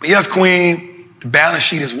 But yes, Queen, the balance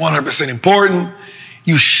sheet is 100% important.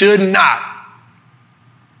 You should not,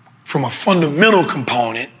 from a fundamental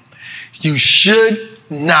component, you should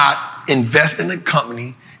not invest in a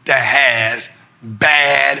company that has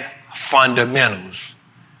bad fundamentals,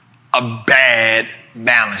 a bad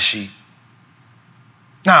balance sheet.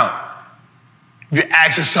 Now, you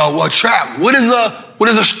ask yourself, well, Trap, what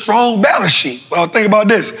is a strong balance sheet? Well, think about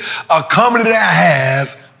this. A company that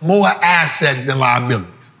has more assets than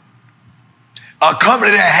liabilities. A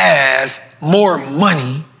company that has more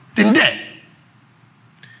money than debt.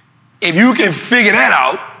 If you can figure that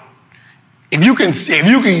out, If you can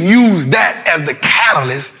use that as the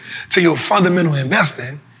catalyst to your fundamental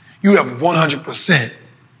investing, you have 100%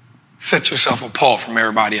 set yourself apart from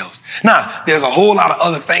everybody else. Now, there's a whole lot of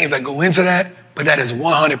other things that go into that, but that is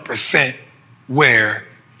 100% where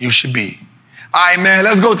you should be. All right, man,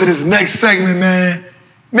 let's go to this next segment, man.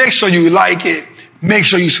 Make sure you like it. Make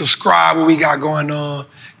sure you subscribe what we got going on.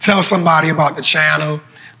 Tell somebody about the channel.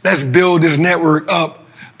 Let's build this network up.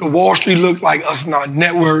 The Wall Street Look Like Us Not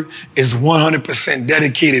Network is 100%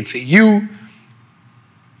 dedicated to you.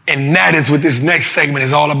 And that is what this next segment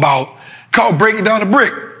is all about, called Breaking Down the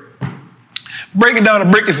Brick. Breaking Down the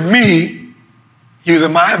Brick is me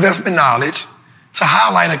using my investment knowledge to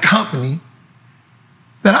highlight a company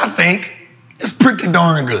that I think is pretty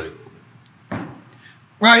darn good.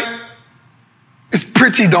 Right? It's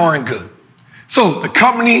pretty darn good. So the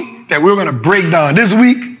company that we're going to break down this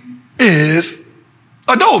week is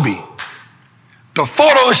Adobe, the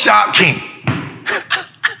Photoshop king.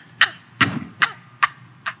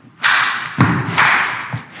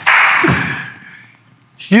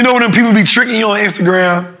 You know when people be tricking you on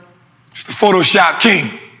Instagram? It's the Photoshop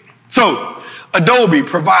king. So Adobe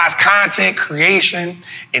provides content creation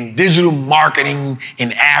and digital marketing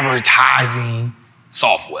and advertising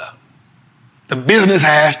software. The business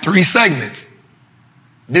has 3 segments: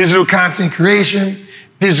 digital content creation,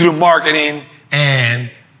 digital marketing, and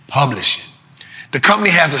publishing. The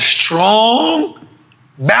company has a strong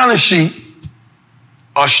balance sheet,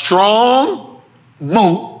 a strong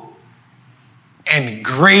moat, and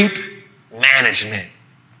great management.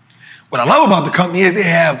 What I love about the company is they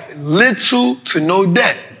have little to no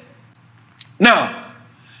debt. Now,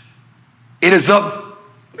 it is up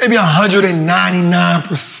maybe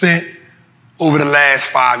 199% over the last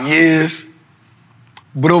 5 years,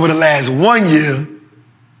 but over the last 1 year,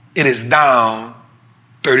 it is down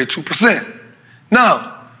 32%.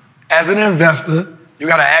 Now, as an investor, you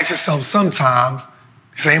got to ask yourself sometimes,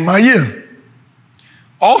 this ain't my year.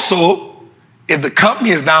 Also, if the company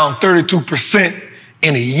is down 32%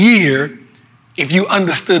 in a year, if you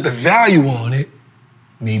understood the value on it,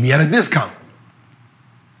 maybe at a discount.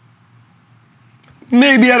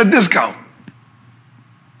 Maybe at a discount.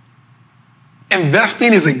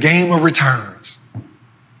 Investing is a game of returns.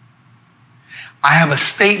 I have a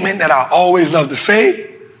statement that I always love to say.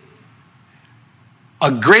 A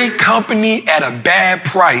great company at a bad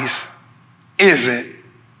price isn't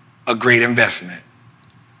a great investment.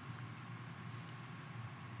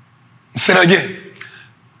 Say that again.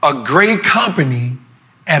 A great company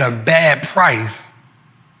at a bad price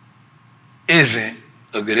isn't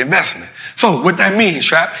a good investment. So what that means,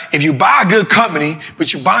 Trap, if you buy a good company,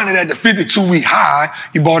 but you're buying it at the 52-week high,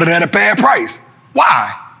 you bought it at a bad price.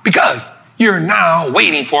 Why? Because you're now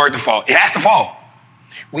waiting for it to fall. It has to fall.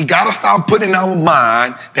 We got to stop putting in our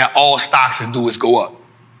mind that all stocks do is go up.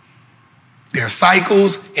 There are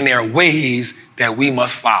cycles and there are ways that we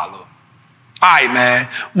must follow. All right, man.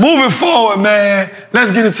 Moving forward, man,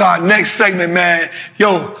 let's get into our next segment, man.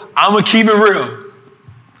 Yo, I'm going to keep it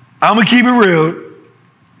real.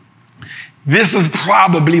 This is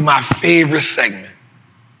probably my favorite segment.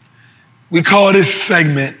 We call this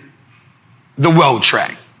segment the Wealth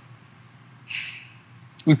Track.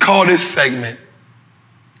 We call this segment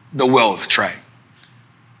the Wealth Track.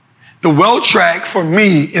 The Wealth Track for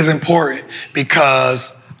me is important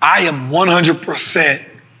because I am 100%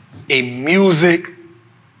 a music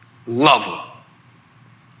lover.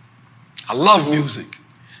 I love music.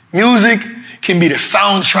 Music can be the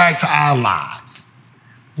soundtrack to our lives.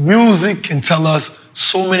 Music can tell us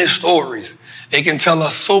so many stories. It can tell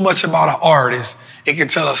us so much about an artist. It can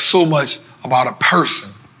tell us so much about a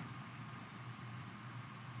person.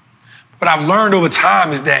 What I've learned over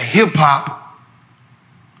time is that hip-hop,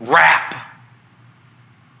 rap,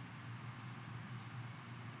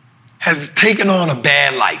 has taken on a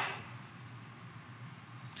bad light.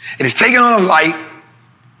 It has taken on a light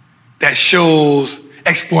that shows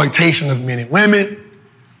exploitation of men and women.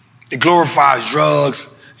 It glorifies drugs.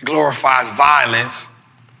 It glorifies violence.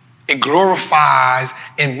 It glorifies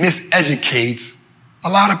and miseducates a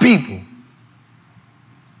lot of people.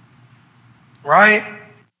 Right?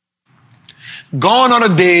 Gone are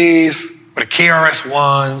the days where the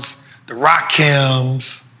KRS-Ones, the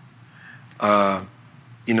Rakims,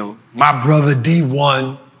 my brother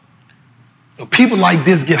D1, people like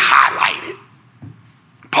this get highlighted.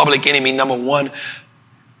 Public Enemy #1.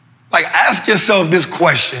 Like, ask yourself this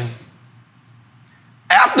question.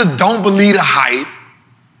 After Don't Believe the Hype,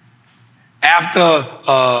 after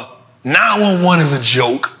 911 is a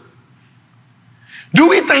joke, do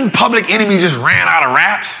we think Public Enemy just ran out of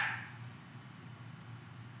raps?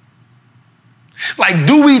 Like,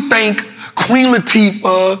 do we think Queen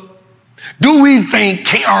Latifah? Do we think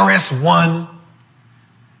KRS-One?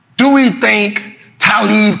 Do we think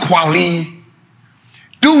Talib Kweli?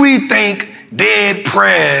 Do we think Dead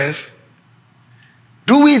Prez?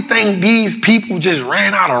 Do we think these people just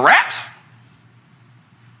ran out of raps?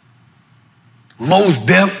 Mos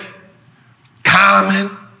Def,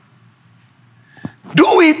 Common.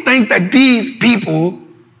 Do we think that these people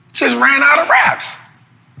just ran out of raps?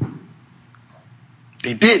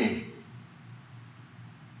 They didn't.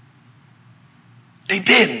 They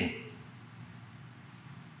didn't.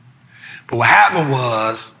 But what happened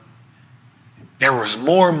was there was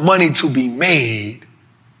more money to be made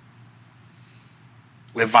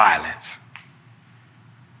with violence.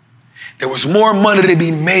 There was more money to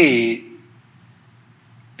be made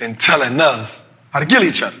than telling us how to kill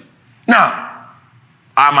each other. Now,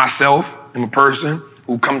 I myself am a person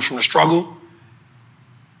who comes from the struggle,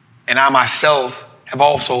 and I myself have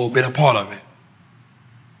also been a part of it.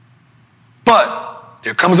 But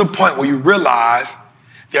there comes a point where you realize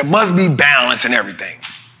there must be balance in everything.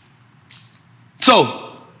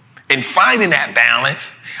 So, in finding that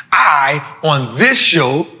balance, I, on this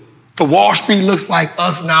show, the Wall Street Looks Like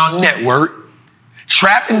Us Now Network,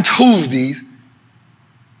 Trappin Tuesdays,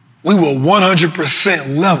 we will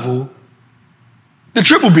 100% level the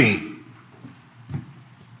triple beam.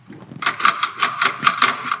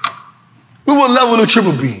 We will level the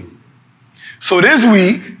triple beam. So this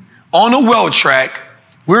week, on the well track,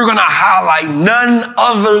 we're going to highlight none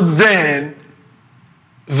other than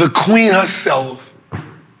the queen herself,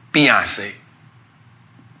 Beyonce.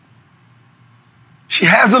 She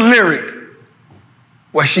has a lyric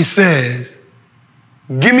where she says,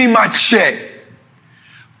 "Give me my check,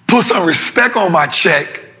 put some respect on my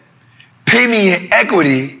check, pay me in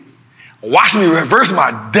equity, watch me reverse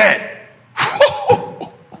my debt."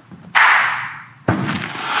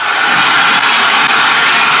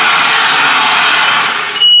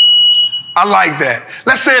 I like that.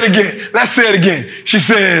 Let's say it again. Let's say it again. She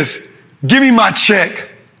says, "Give me my check,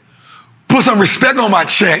 put some respect on my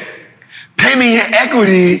check, pay me in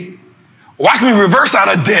equity, watch me reverse out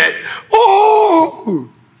of debt." Oh,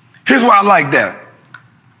 here's why I like that.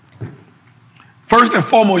 First and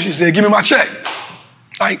foremost, she said, "Give me my check."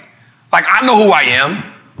 Like I know who I am.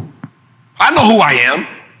 I know who I am.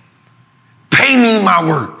 Pay me my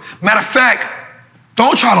worth. Matter of fact,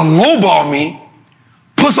 don't try to lowball me.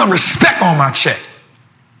 Put some respect on my check.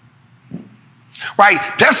 Right?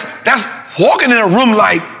 That's walking in a room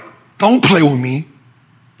like, don't play with me.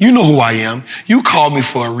 You know who I am. You called me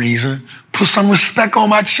for a reason. Put some respect on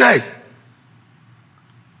my check.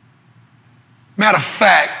 Matter of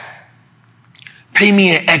fact, pay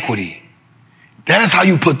me in equity. That is how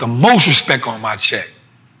you put the most respect on my check.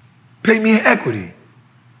 Pay me in equity.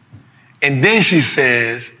 And then she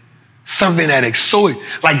says something that excites,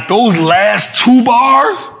 like those last two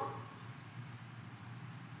bars,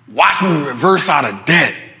 watch me reverse out of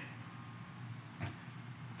debt.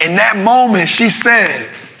 In that moment, she said,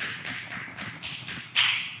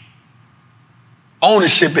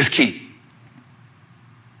 ownership is key.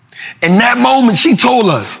 In that moment, she told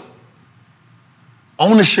us,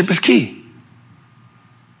 ownership is key.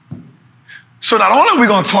 So not only are we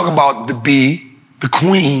going to talk about the bee, the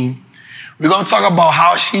queen, we're going to talk about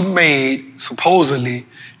how she made, supposedly,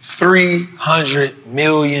 $300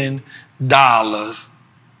 million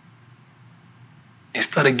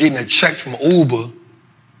instead of getting a check from Uber.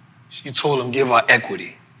 She told him, give her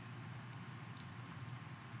equity.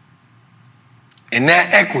 And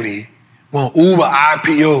that equity, when Uber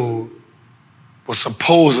IPO, was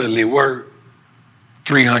supposedly worth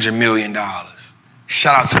 $300 million.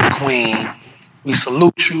 Shout out to the queen. We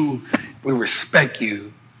salute you. We respect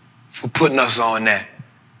you for putting us on that.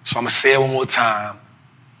 So I'm going to say it one more time.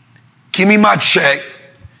 Give me my check.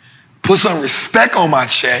 Put some respect on my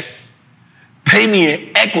check. Pay me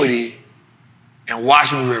in equity. And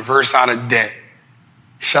watch me reverse out of debt.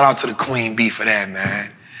 Shout out to the Queen Bee for that, man.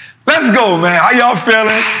 Let's go, man. How y'all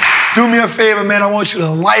feeling? Do me a favor, man. I want you to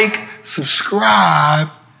like, subscribe,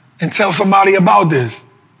 and tell somebody about this.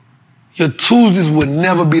 Your Tuesdays will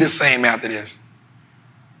never be the same after this.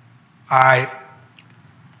 All right?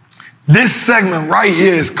 This segment right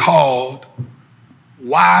here is called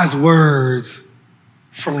Wise Words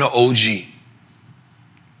from the OG.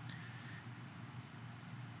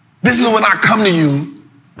 This is when I come to you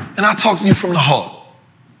and I talk to you from the heart.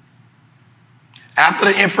 After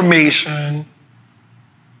the information,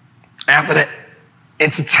 after the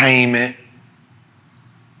entertainment,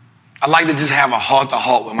 I like to just have a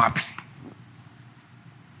heart-to-heart with my people.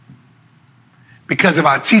 Because if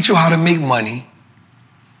I teach you how to make money,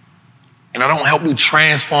 and I don't help you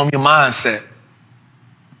transform your mindset,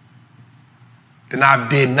 then I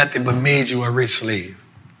did nothing but made you a rich slave.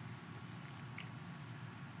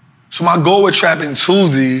 So my goal with Trappin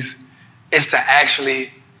Tuesdays is to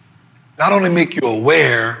actually not only make you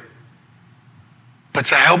aware, but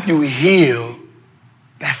to help you heal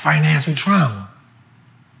that financial trauma.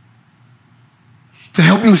 To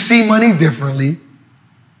help you see money differently.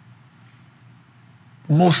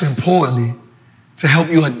 Most importantly, to help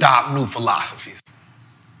you adopt new philosophies.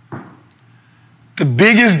 The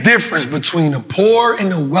biggest difference between the poor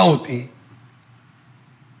and the wealthy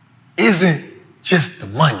isn't just the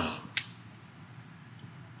money.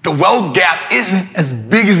 The wealth gap isn't as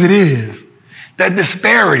big as it is. That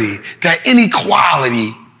disparity, that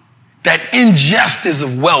inequality, that injustice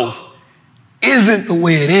of wealth isn't the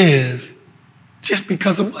way it is just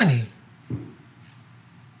because of money.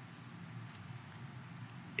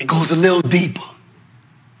 It goes a little deeper.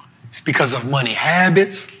 It's because of money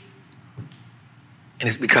habits, and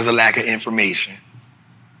it's because of lack of information.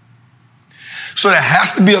 So there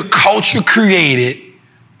has to be a culture created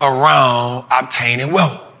around obtaining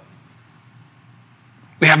wealth.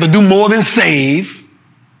 We have to do more than save.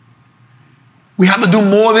 We have to do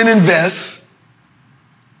more than invest.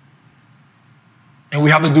 And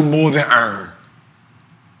we have to do more than earn.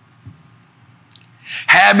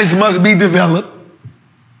 Habits must be developed.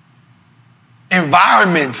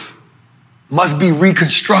 Environments must be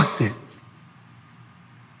reconstructed.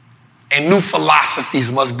 And new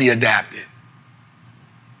philosophies must be adapted.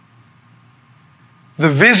 The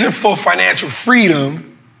vision for financial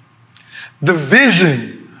freedom, the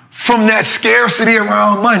vision from that scarcity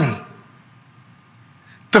around money,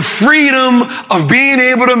 the freedom of being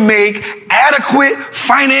able to make adequate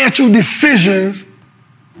financial decisions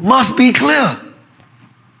must be clear.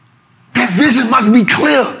 That vision must be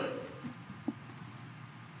clear.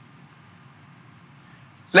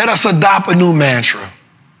 Let us adopt a new mantra.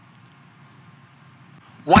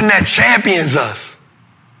 One that champions us.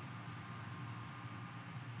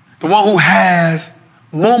 The one who has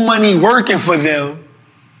more money working for them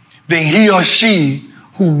than he or she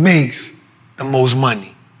who makes the most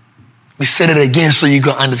money. We said it again so you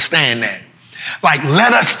can understand that. Like,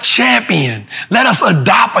 let us champion. Let us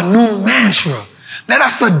adopt a new mantra. Let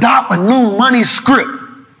us adopt a new money script.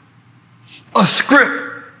 A script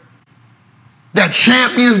that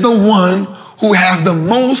champions the one who has the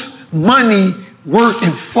most money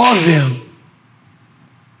working for them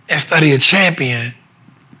instead of a champion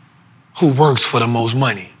who works for the most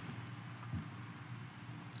money.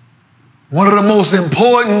 One of the most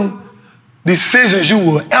important decisions you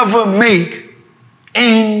will ever make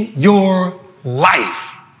in your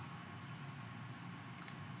life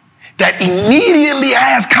that immediately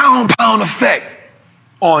has compound effect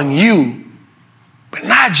on you, but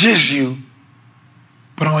not just you,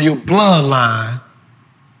 but on your bloodline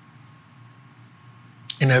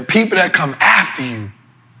and the people that come after you,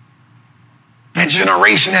 that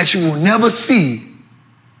generation that you will never see.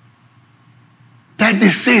 That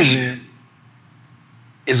decision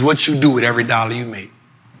is what you do with every dollar you make.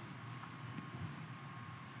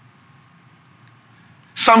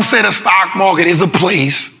 Some say the stock market is a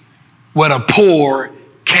place where the poor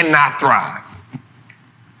cannot thrive.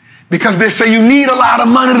 Because they say you need a lot of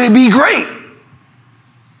money to be great.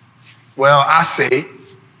 Well, I say,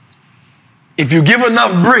 if you give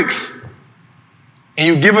enough bricks and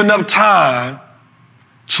you give enough time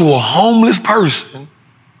to a homeless person,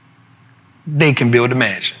 they can build a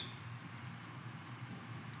mansion.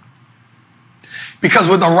 Because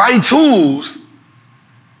with the right tools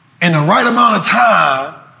and the right amount of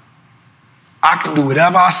time, I can do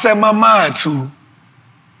whatever I set my mind to,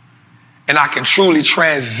 and I can truly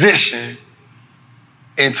transition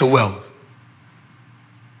into wealth.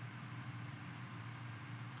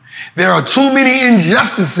 There are too many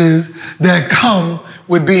injustices that come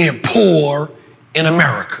with being poor in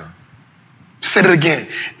America. Say it again.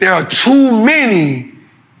 There are too many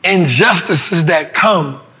injustices that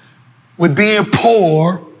come with being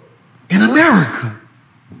poor in America.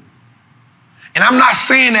 And I'm not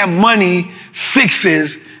saying that money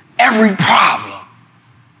fixes every problem,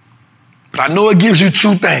 but I know it gives you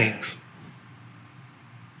two things.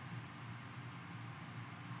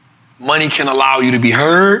 Money can allow you to be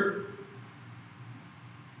heard,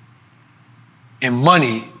 and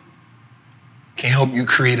money can help you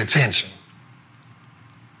create attention.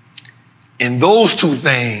 And those two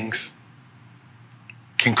things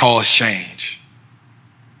can cause change.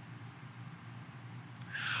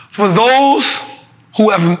 For those who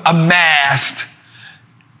have amassed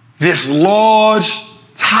this large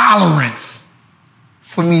tolerance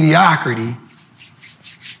for mediocrity,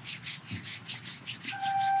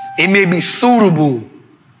 it may be suitable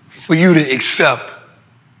for you to accept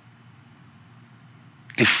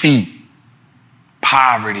defeat,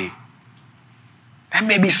 poverty. That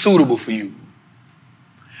may be suitable for you.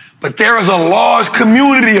 But there is a large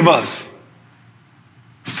community of us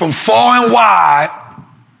from far and wide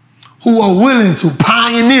who are willing to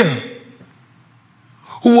pioneer,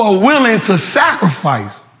 who are willing to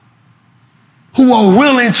sacrifice, who are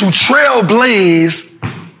willing to trailblaze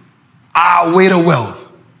our way to wealth.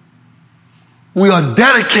 We are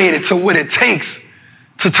dedicated to what it takes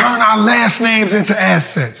to turn our last names into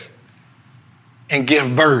assets and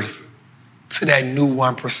give birth to that new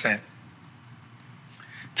 1%.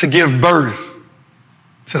 To give birth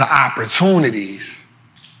to the opportunities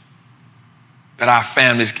that our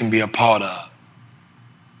families can be a part of.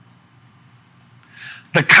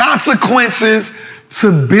 The consequences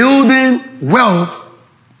to building wealth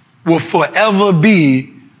will forever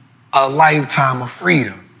be a lifetime of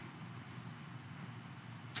freedom.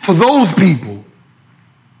 For those people,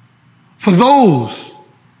 for those,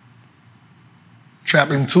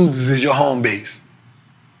 Trappin Tuesdays is your home base.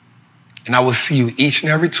 And I will see you each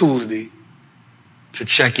and every Tuesday to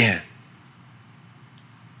check in.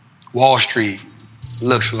 Wall Street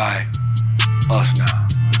looks like us now.